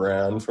Noah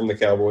Brown from the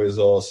Cowboys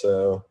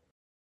also.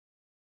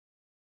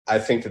 I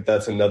think that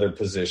that's another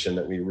position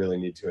that we really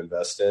need to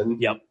invest in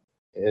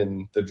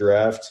in the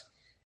draft.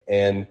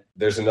 And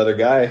there's another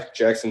guy,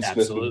 Jackson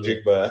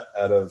Smith-Njigba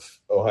out of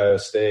Ohio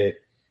State,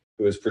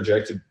 who is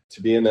projected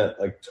to be in that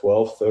like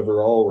 12th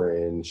overall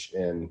range.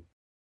 And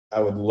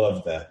I would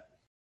love that.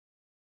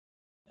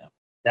 Yeah.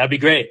 That'd be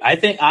great. I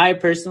think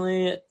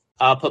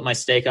I'll put my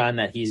stake on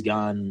that he's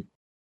gone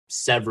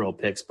several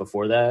picks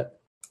before that.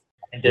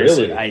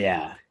 Really?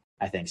 I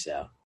think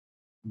so.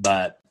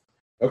 But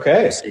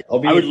okay,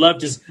 I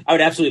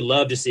would absolutely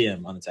love to see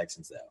him on the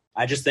Texans, though.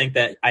 I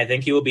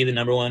think he will be the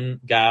number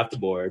 1 guy off the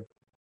board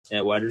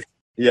at wide receiver.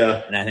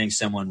 Yeah, and I think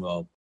someone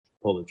will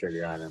pull the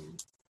trigger on him.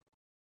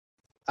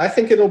 I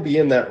think it'll be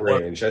in that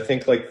range. I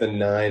think like the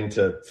 9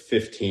 to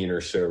 15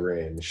 or so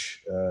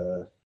range.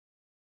 And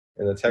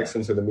the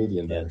Texans are the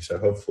median there, so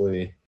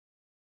hopefully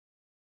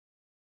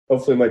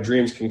my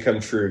dreams can come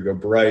true. Go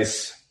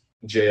Bryce,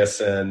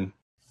 JSN,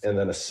 and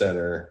then a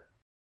center.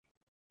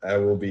 I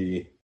will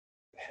be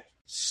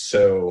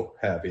so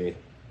happy,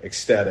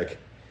 ecstatic.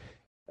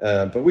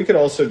 But we could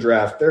also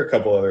draft. There are a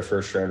couple other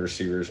first-round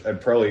receivers.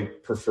 I'd probably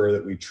prefer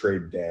that we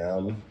trade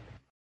down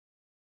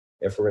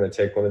if we're going to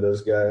take one of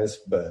those guys.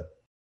 But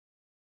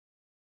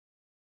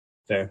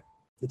fair,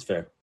 it's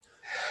fair.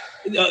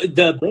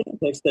 The Brandon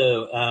Cooks,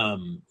 though,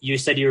 you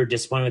said you were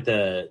disappointed with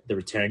the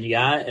return you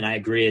got, and I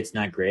agree it's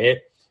not great.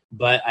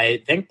 But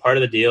I think part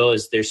of the deal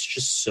is there's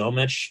so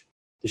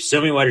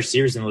many wide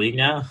receivers in the league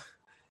now.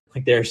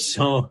 Like there's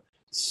so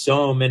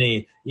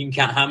many. You can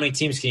count how many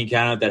teams can you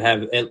count out that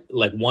have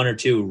like 1 or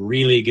 2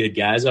 really good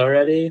guys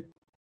already.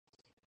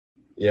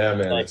 Yeah,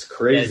 man, it's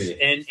crazy.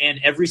 And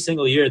every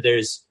single year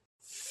there's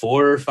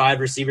 4 or 5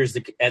 receivers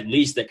at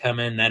least that come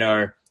in that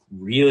are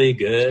really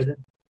good.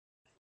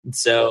 And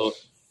so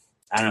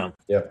I don't know.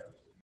 Yep.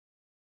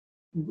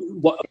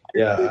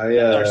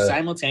 Are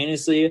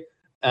simultaneously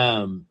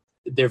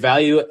their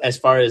value as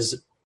far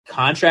as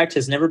contract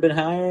has never been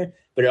higher,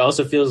 but it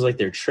also feels like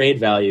their trade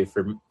value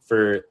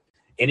for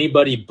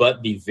anybody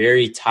but the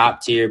very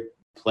top tier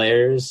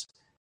players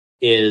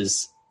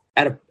is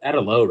at a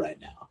low right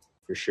now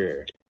for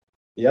sure.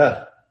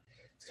 Yeah,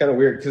 it's kind of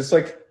weird because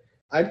like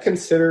I'd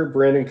consider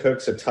Brandon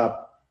Cooks a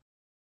top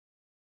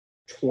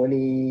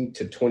 20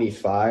 to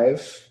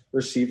 25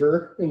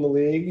 receiver in the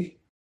league.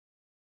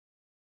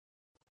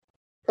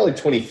 Probably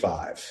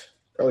 25.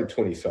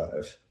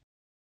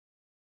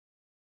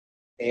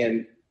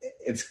 And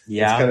it's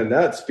kind of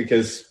nuts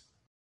because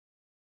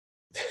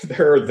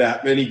there are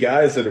that many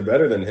guys that are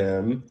better than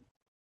him.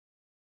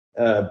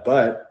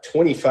 But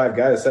 25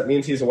 guys, that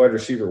means he's a wide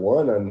receiver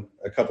 1 on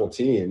a couple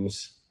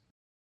teams.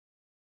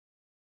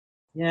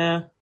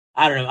 Yeah.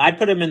 I don't know. I'd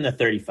put him in the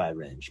 35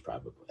 range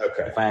probably.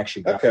 Okay. If I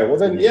actually okay. Well,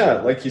 then,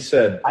 like you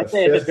said, I'd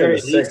say at the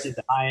very least he's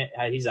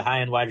a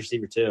high-end wide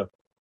receiver too.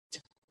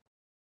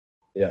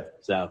 Yeah.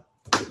 So,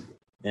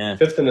 yeah.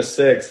 5th and a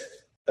 6th.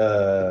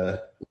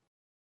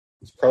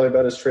 It's probably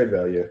about his trade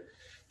value.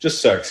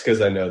 Just sucks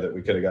because I know that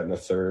we could have gotten a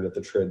 3rd at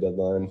the trade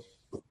deadline.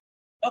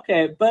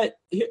 Okay, but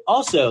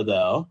also,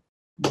 though,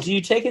 do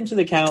you take into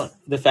account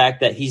the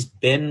fact that he's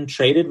been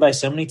traded by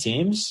so many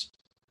teams?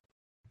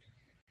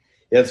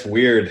 Yeah, it's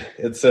weird.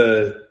 It's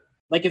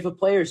like if a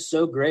player is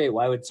so great,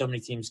 why would so many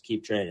teams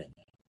keep trading?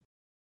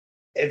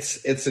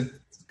 It's a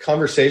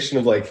conversation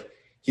of like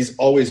he's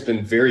always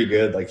been very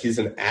good. Like he's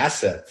an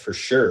asset for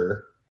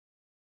sure.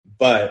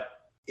 But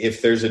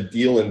if there's a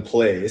deal in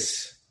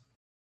place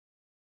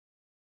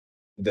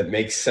that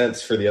makes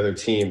sense for the other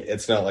team,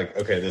 it's not like,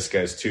 okay, this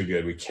guy's too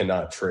good, we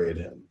cannot trade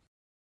him.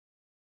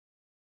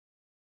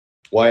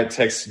 Wyatt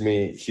texted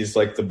me, he's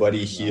like the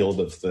Buddy Hield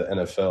of the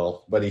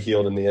NFL. Buddy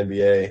Hield in the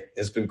NBA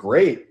has been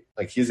great.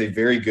 Like he's a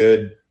very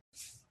good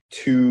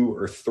 2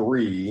 or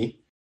 3,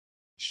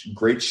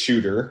 great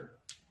shooter,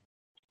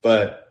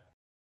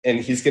 and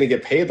he's going to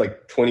get paid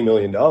like $20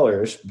 million.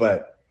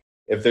 But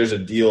if there's a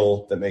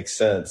deal that makes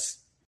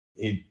sense,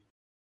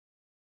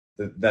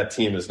 that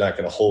team is not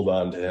going to hold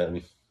on to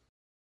him.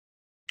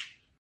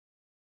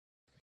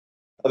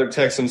 Other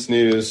Texans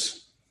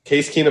news,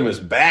 Case Keenum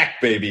is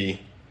back, baby.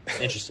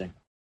 Interesting.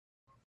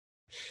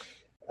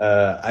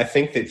 I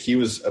think that he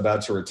was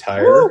about to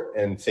retire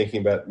and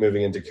thinking about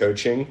moving into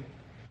coaching.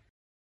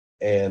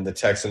 And the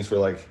Texans were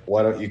like,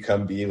 why don't you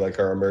come be like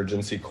our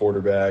emergency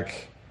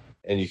quarterback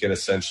and you can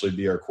essentially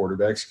be our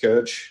quarterback's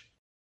coach?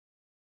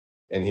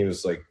 And he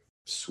was like,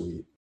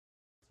 sweet.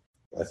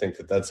 I think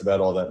that's about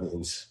all that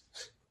means.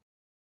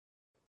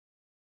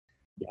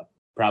 Yeah,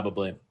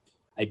 probably.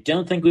 I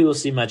don't think we will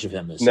see much of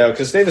him this year. No,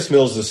 because Davis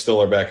Mills is still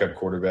our backup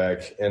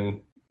quarterback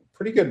and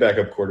pretty good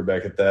backup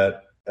quarterback at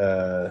that.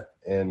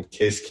 And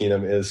Case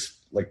Keenum is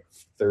like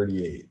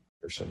 38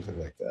 or something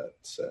like that.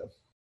 So,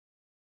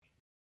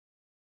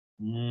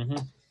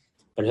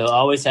 But he'll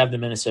always have the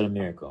Minnesota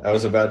Miracle. I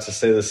was about to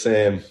say the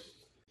same.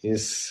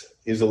 He's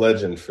a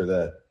legend for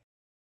that.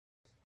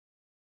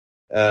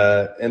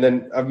 And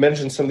then I've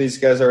mentioned some of these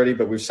guys already,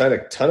 but we've signed a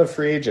ton of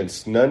free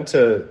agents, none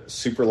to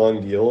super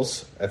long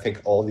deals. I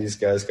think all these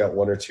guys got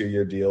 1 or 2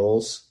 year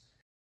deals.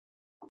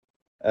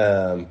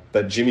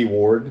 But Jimmy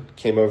Ward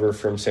came over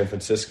from San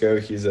Francisco.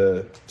 He's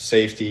a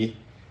safety,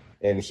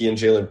 and he and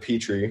Jalen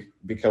Petrie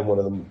become one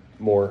of the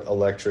more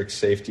electric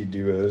safety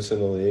duos in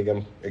the league.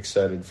 I'm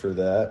excited for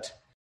that.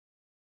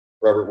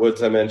 Robert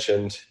Woods, I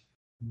mentioned.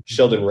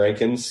 Sheldon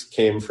Rankins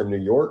came from New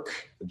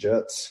York, the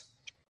Jets.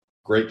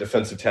 Great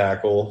defensive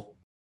tackle.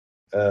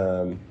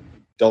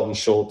 Dalton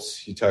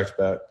Schultz, you talked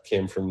about,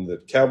 came from the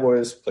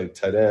Cowboys, played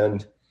tight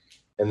end.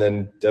 And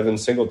then Devin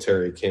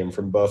Singletary came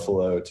from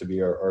Buffalo to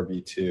be our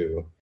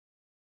RB2.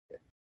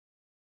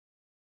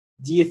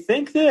 Do you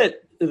think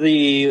that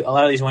a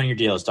lot of these one-year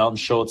deals, Dalton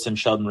Schultz and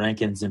Sheldon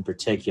Rankins in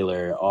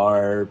particular,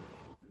 are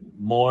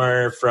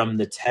more from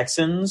the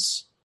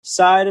Texans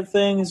side of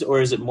things,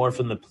 or is it more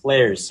from the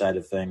players side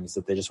of things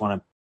that they just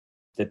want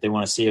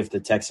to see if the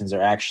Texans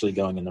are actually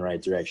going in the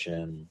right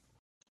direction?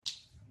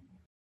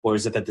 Or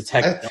is it that the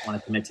Texans don't want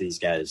to commit to these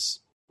guys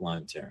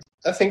long term?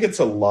 I think it's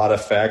a lot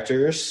of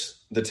factors.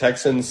 The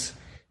Texans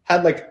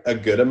had like a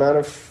good amount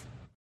of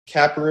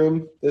cap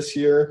room this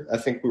year. I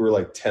think we were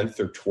like 10th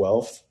or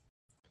 12th.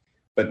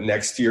 But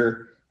next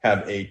year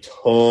have a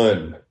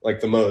ton, like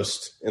the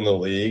most in the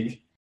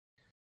league.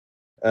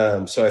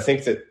 So I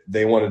think that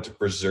they wanted to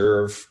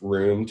preserve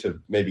room to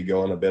maybe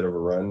go on a bit of a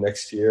run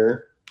next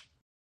year,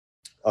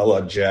 a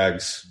la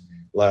Jags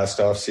last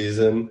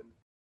offseason.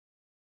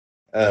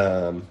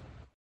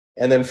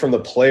 And then from the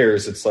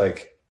players, it's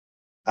like,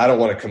 I don't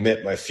want to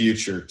commit my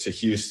future to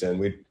Houston.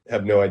 We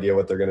have no idea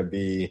what they're going to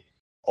be.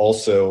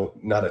 Also,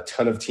 not a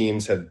ton of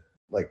teams had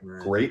like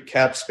great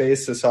cap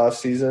space this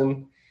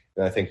offseason.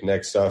 And I think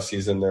next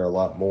offseason there are a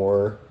lot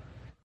more.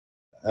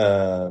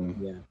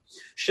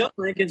 Sheldon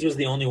Rankins was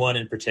the only one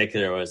in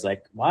particular where I was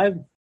like, why?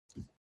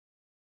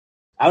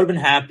 I would have been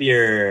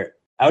happier.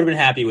 I would have been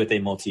happy with a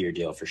multi-year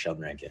deal for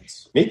Sheldon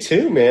Rankins. Me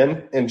too,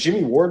 man. And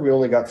Jimmy Ward, we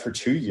only got for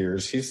 2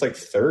 years. He's like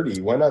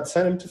 30. Why not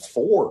sign him to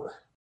 4?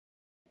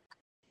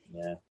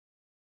 Yeah.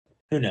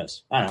 Who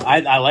knows? I don't know.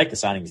 I like the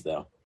signings,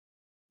 though.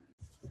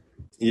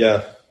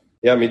 Yeah.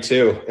 Yeah, me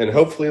too. And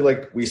hopefully,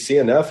 like, we see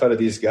enough out of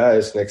these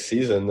guys next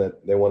season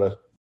that they want to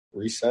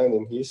re-sign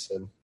in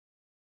Houston.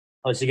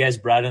 Oh, so you guys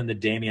brought in the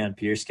Dameon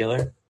Pierce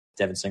killer?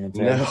 Devin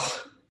Singletary? No,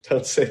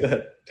 don't say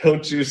that.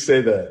 Don't you say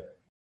that.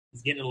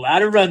 He's getting a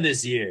lot of run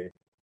this year.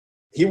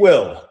 He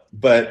will,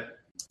 but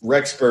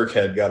Rex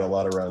Burkhead got a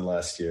lot of run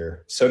last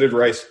year. So did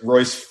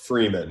Royce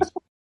Freeman.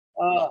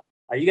 Are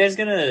you guys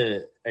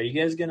gonna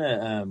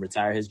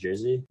retire his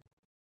jersey?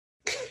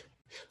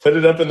 Put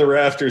it up in the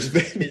rafters,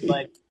 baby.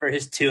 Like for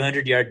his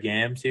 200-yard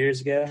game 2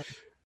 years ago.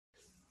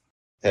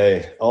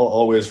 Hey, I'll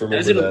always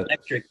remember that.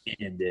 Electric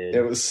game, dude.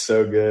 It was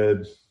so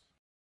good.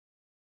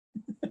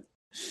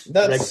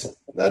 That's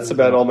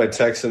about all my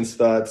Texans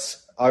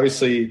thoughts.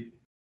 Obviously,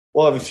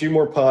 we'll have a few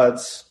more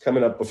pods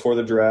coming up before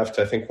the draft.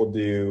 I think we'll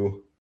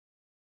do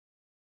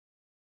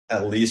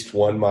at least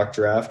one mock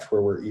draft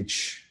where we're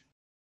each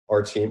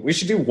our team. We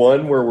should do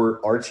one where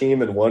we're our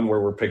team and one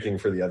where we're picking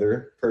for the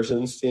other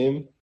person's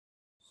team.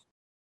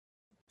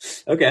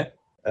 Okay.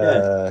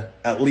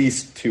 At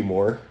least 2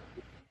 more.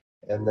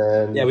 And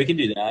then we can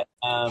do that.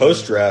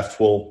 Post-draft,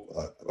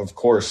 we'll, of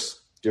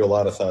course, do a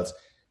lot of thoughts.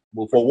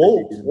 We'll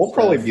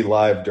probably be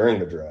live during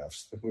the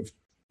drafts. We've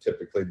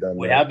typically done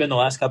We that. have been the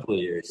last couple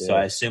of years, so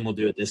I assume we'll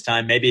do it this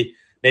time. Maybe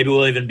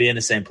we'll even be in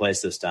the same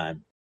place this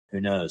time.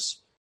 Who knows?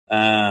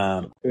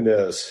 Who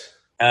knows?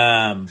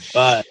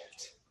 But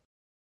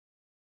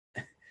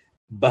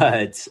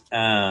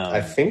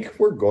I think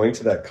we're going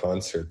to that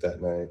concert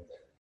that night.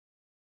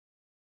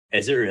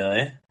 Is it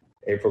really?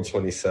 April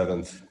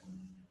 27th.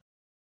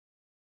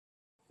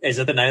 Is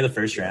that the night of the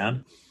first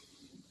round?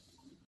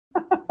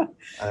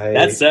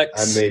 That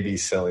sucks. I may be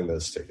selling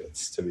those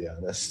tickets, to be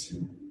honest.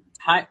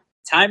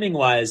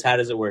 Timing-wise, how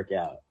does it work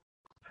out?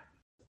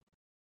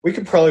 We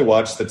could probably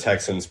watch the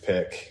Texans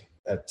pick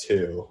at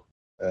 2,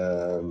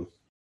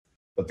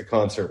 but the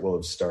concert will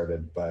have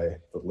started by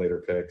the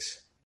later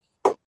picks.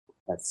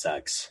 That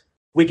sucks.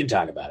 We can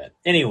talk about it.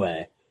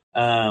 Anyway,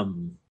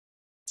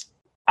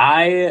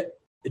 I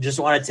just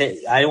want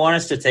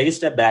us to take a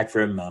step back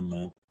for a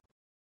moment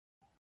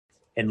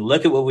and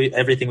look at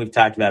everything we've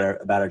talked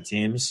about our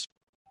teams.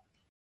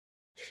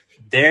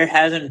 There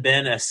hasn't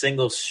been a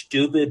single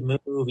stupid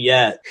move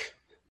yet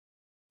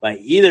by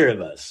either of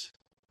us.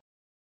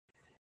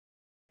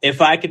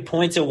 If I could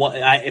point to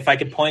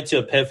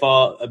a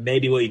pitfall,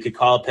 maybe what you could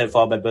call a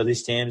pitfall by both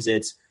these teams,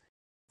 it's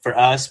for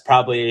us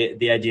probably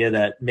the idea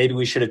that maybe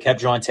we should have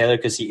kept Jawan Taylor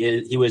because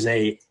he was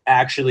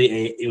actually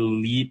a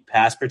elite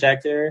pass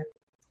protector,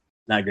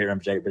 not a great run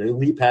protector, but an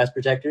elite pass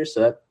protector. So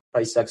that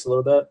probably sucks a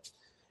little bit.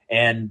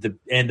 And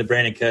the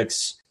Brandon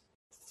Cooks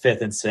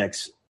 5th and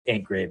 6th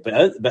ain't great,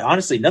 but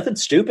honestly, nothing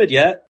stupid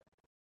yet.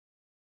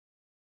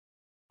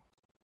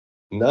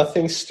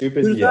 Nothing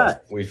stupid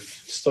yet. We've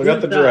still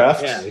got the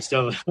draft. Yeah, we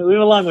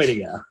have a long way to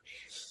go.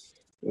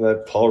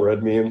 That Paul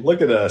Rudd meme.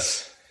 Look at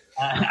us.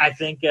 I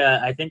think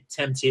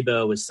Tim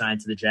Tebow was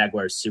signed to the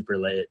Jaguars super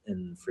late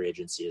in free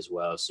agency as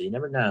well, so you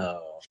never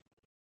know.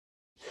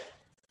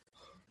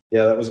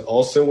 Yeah, that was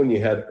also when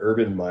you had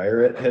Urban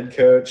Meyer at head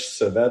coach.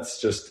 So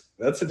that's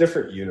a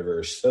different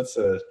universe.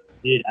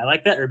 Dude, I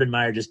like that Urban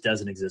Meyer just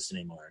doesn't exist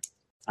anymore.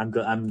 I'm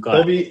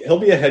glad. He'll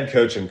be a head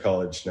coach in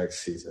college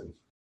next season.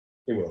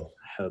 He will.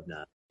 I hope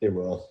not. He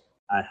will.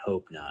 I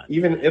hope not.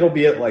 Even it'll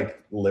be at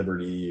like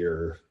Liberty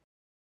or.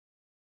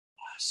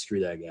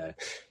 Screw that guy.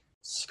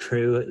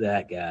 Screw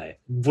that guy.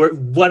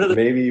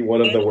 Maybe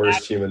one of the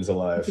worst humans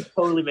alive. You could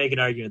totally make an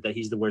argument that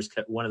he's the worst,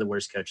 one of the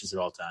worst coaches of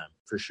all time,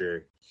 for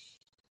sure.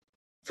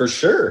 For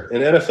sure,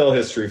 in NFL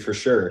history, for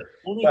sure.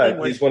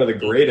 But he's one of the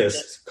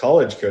greatest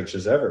college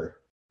coaches ever.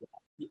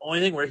 The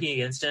only thing working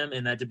against him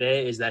in that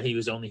debate is that he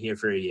was only here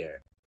for a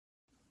year.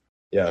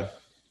 Yeah.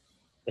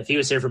 If he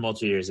was here for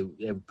multiple years,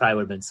 it probably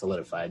would have been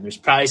solidified. And there's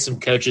probably some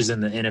coaches in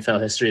the NFL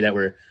history that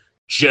were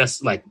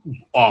just like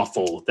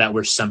awful that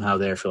were somehow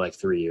there for like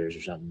 3 years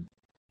or something.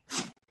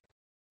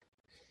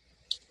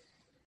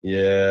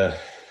 Yeah.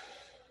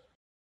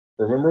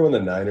 Remember when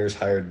the Niners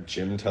hired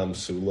Jim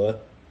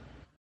Tomsula?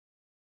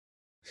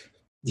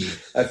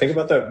 I think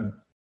about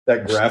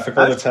that graphic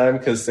all the time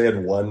because they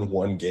had won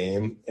one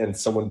game and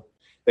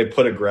they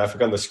put a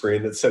graphic on the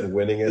screen that said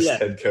winningest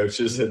head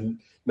coaches in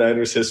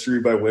Niners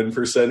history by win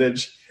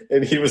percentage,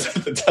 and he was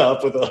at the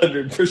top with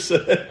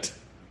 100%.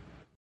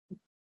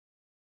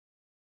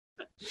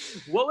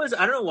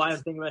 I don't know why I'm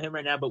thinking about him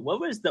right now, but what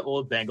was the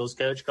old Bengals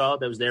coach called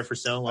that was there for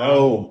so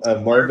long?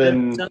 Oh,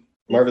 Marvin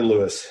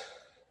Lewis.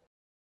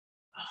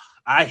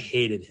 I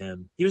hated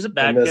him. He was a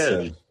bad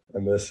coach. I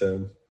miss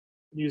him.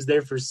 He was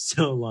there for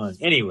so long.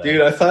 Anyway,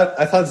 dude, I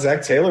thought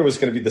Zach Taylor was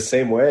going to be the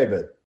same way,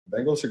 but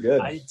Bengals are good.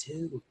 I did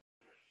too.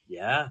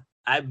 Yeah,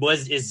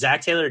 is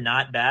Zach Taylor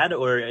not bad,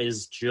 or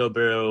is Joe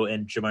Burrow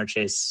and Jamar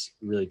Chase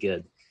really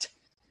good?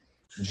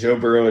 Joe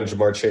Burrow and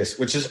Jamar Chase,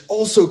 which is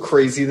also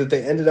crazy that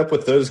they ended up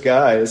with those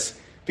guys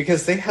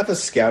because they have a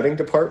scouting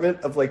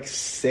department of like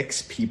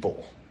 6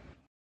 people.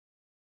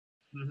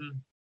 Mm-hmm.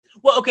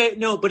 Well, okay,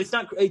 no, but it's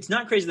not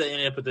crazy that they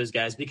ended up with those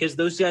guys because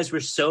those guys were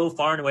so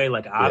far and away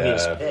like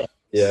obvious picks.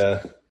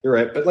 Yeah, you're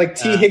right. But like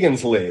T.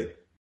 Higgins late.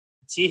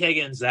 T.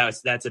 Higgins,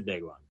 that's a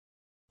big one.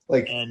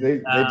 Like and,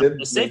 they've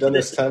done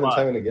this time and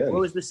time and again.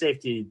 What was the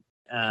safety?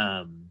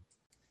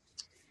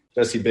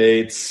 Jesse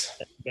Bates,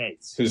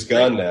 who's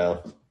gone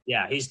now.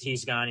 Yeah,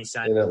 he's gone. He's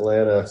signed in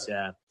Atlanta.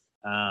 Yeah,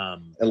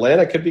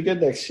 Atlanta could be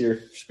good next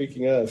year.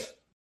 Speaking of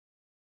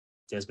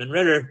Desmond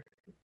Ridder,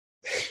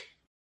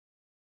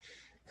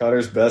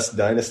 Connor's best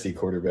dynasty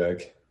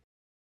quarterback.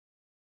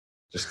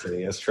 Just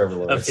kidding. That's Trevor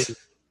Lawrence.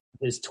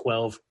 His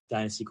 12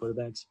 dynasty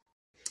quarterbacks.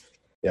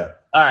 Yeah.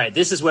 All right,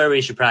 this is where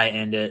we should probably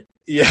end it.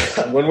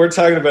 Yeah, when we're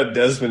talking about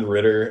Desmond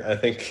Ridder, I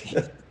think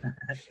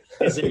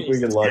we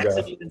can log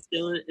off.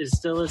 Is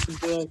still listening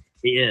to it?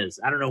 He is.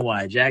 I don't know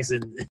why.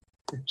 Jackson,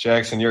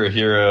 you're a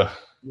hero.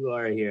 You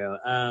are a hero.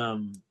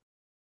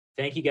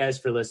 Thank you guys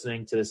for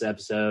listening to this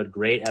episode.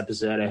 Great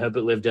episode. I hope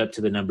it lived up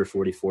to the number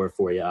 44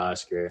 for you,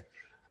 Oscar.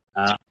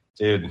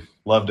 Dude,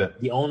 loved it.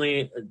 The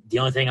only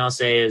thing I'll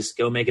say is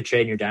go make a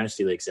trade in your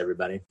dynasty leagues,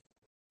 everybody.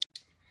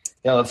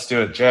 Yeah, let's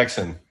do it.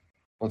 Jackson,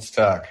 let's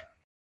talk.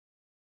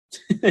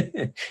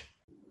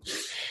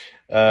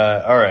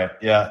 All right.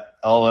 Yeah,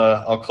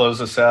 I'll close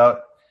this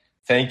out.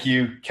 Thank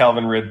you,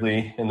 Calvin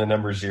Ridley in the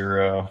number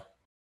 0.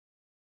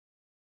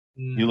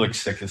 You look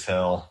sick as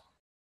hell.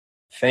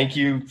 Thank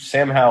you,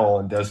 Sam Howell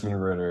and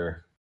Desmond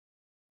Ridder,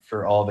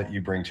 for all that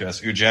you bring to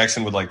us. Ooh,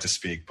 Jackson would like to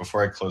speak.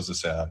 Before I close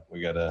this out, we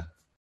gotta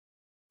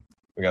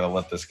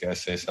let this guy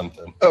say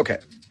something. Okay.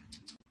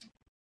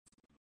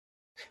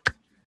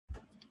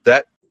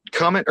 That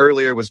comment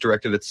earlier was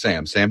directed at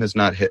Sam. Sam has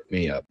not hit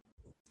me up.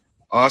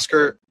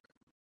 Oscar,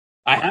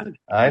 I haven't.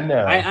 I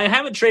know. I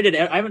haven't traded.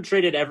 I haven't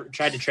tried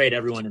to trade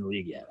everyone in the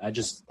league yet.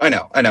 I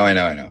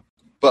know.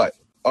 But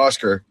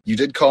Oscar, you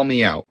did call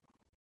me out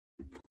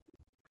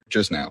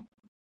just now.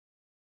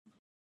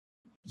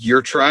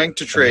 You're trying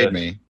to trade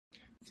me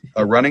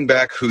a running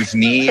back whose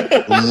knee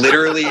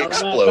literally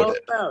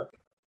exploded.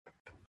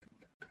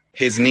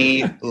 His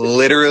knee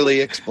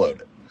literally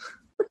exploded.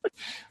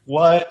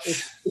 What?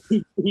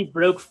 He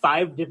broke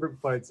 5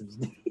 different parts of his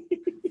knee.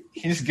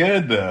 He's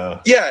good, though.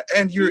 Yeah,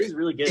 and he's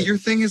really good. Your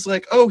thing is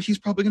like, oh, he's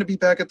probably going to be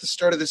back at the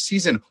start of the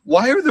season.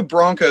 Why are the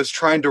Broncos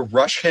trying to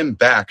rush him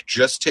back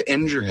just to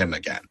injure him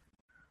again?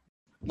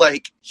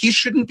 Like, he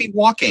shouldn't be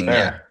walking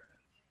yet.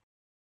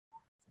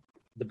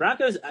 The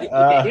Broncos,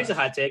 here's a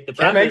hot take. The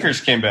Cam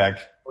Akers came back.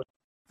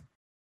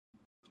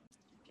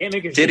 Cam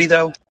Akers did he,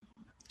 though?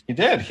 He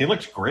did. He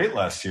looked great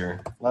last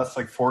year. Last,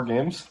 4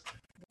 games.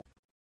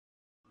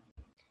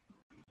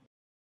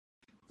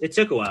 It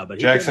took a while, but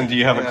Jackson, do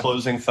you have a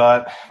closing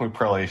thought? We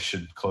probably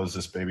should close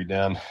this baby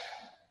down.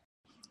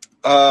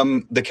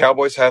 The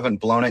Cowboys haven't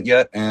blown it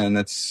yet, and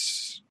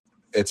it's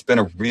been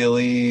a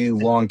really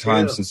long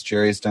time since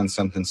Jerry's done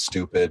something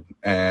stupid,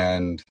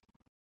 and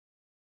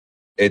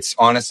it's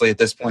honestly at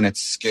this point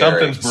it's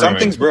scary.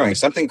 Something's brewing.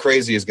 Something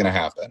crazy is going to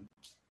happen.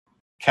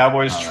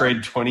 Cowboys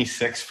trade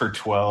 26 for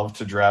 12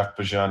 to draft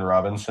Bijan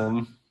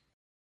Robinson.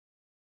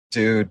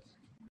 Dude.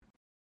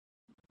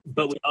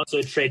 But we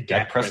also trade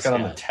Dak Prescott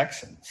on the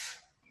Texans.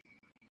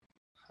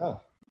 Oh,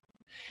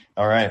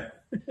 all right.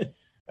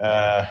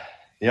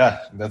 Yeah,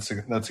 that's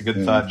a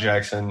good thought,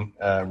 Jackson.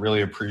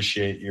 Really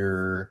appreciate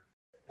your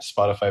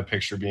Spotify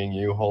picture being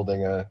you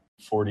holding a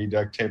 40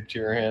 duct tape to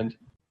your hand.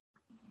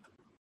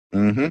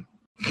 Mm-hmm.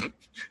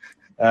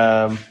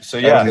 So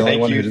yeah,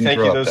 thank you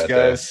those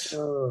guys.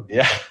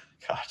 Yeah,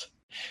 God,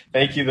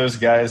 thank you those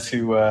guys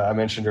who I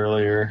mentioned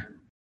earlier.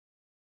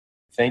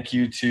 Thank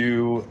you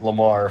to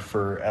Lamar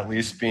for at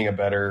least being a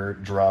better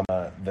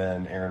drama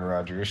than Aaron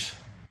Rodgers.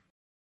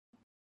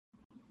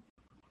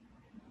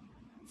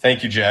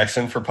 Thank you,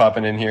 Jackson, for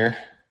popping in here.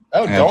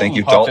 Oh, and thank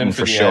you, Dalton,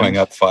 for showing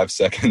up 5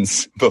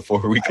 seconds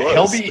before we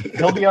close.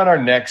 He'll be on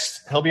our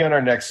next. He'll be on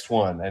our next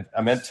one.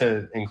 I meant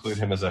to include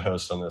him as a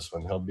host on this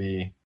one. He'll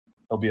be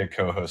a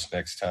co-host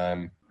next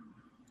time.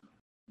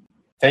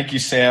 Thank you,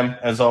 Sam.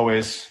 As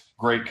always,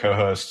 great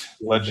co-host,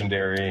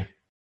 legendary.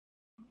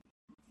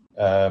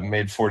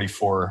 Made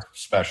 44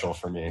 special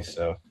for me,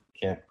 so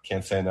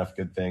can't say enough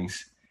good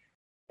things.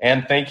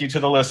 And thank you to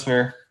the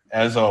listener,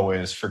 as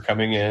always, for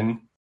coming in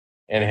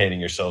and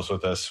hating yourselves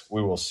with us.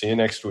 We will see you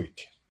next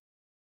week.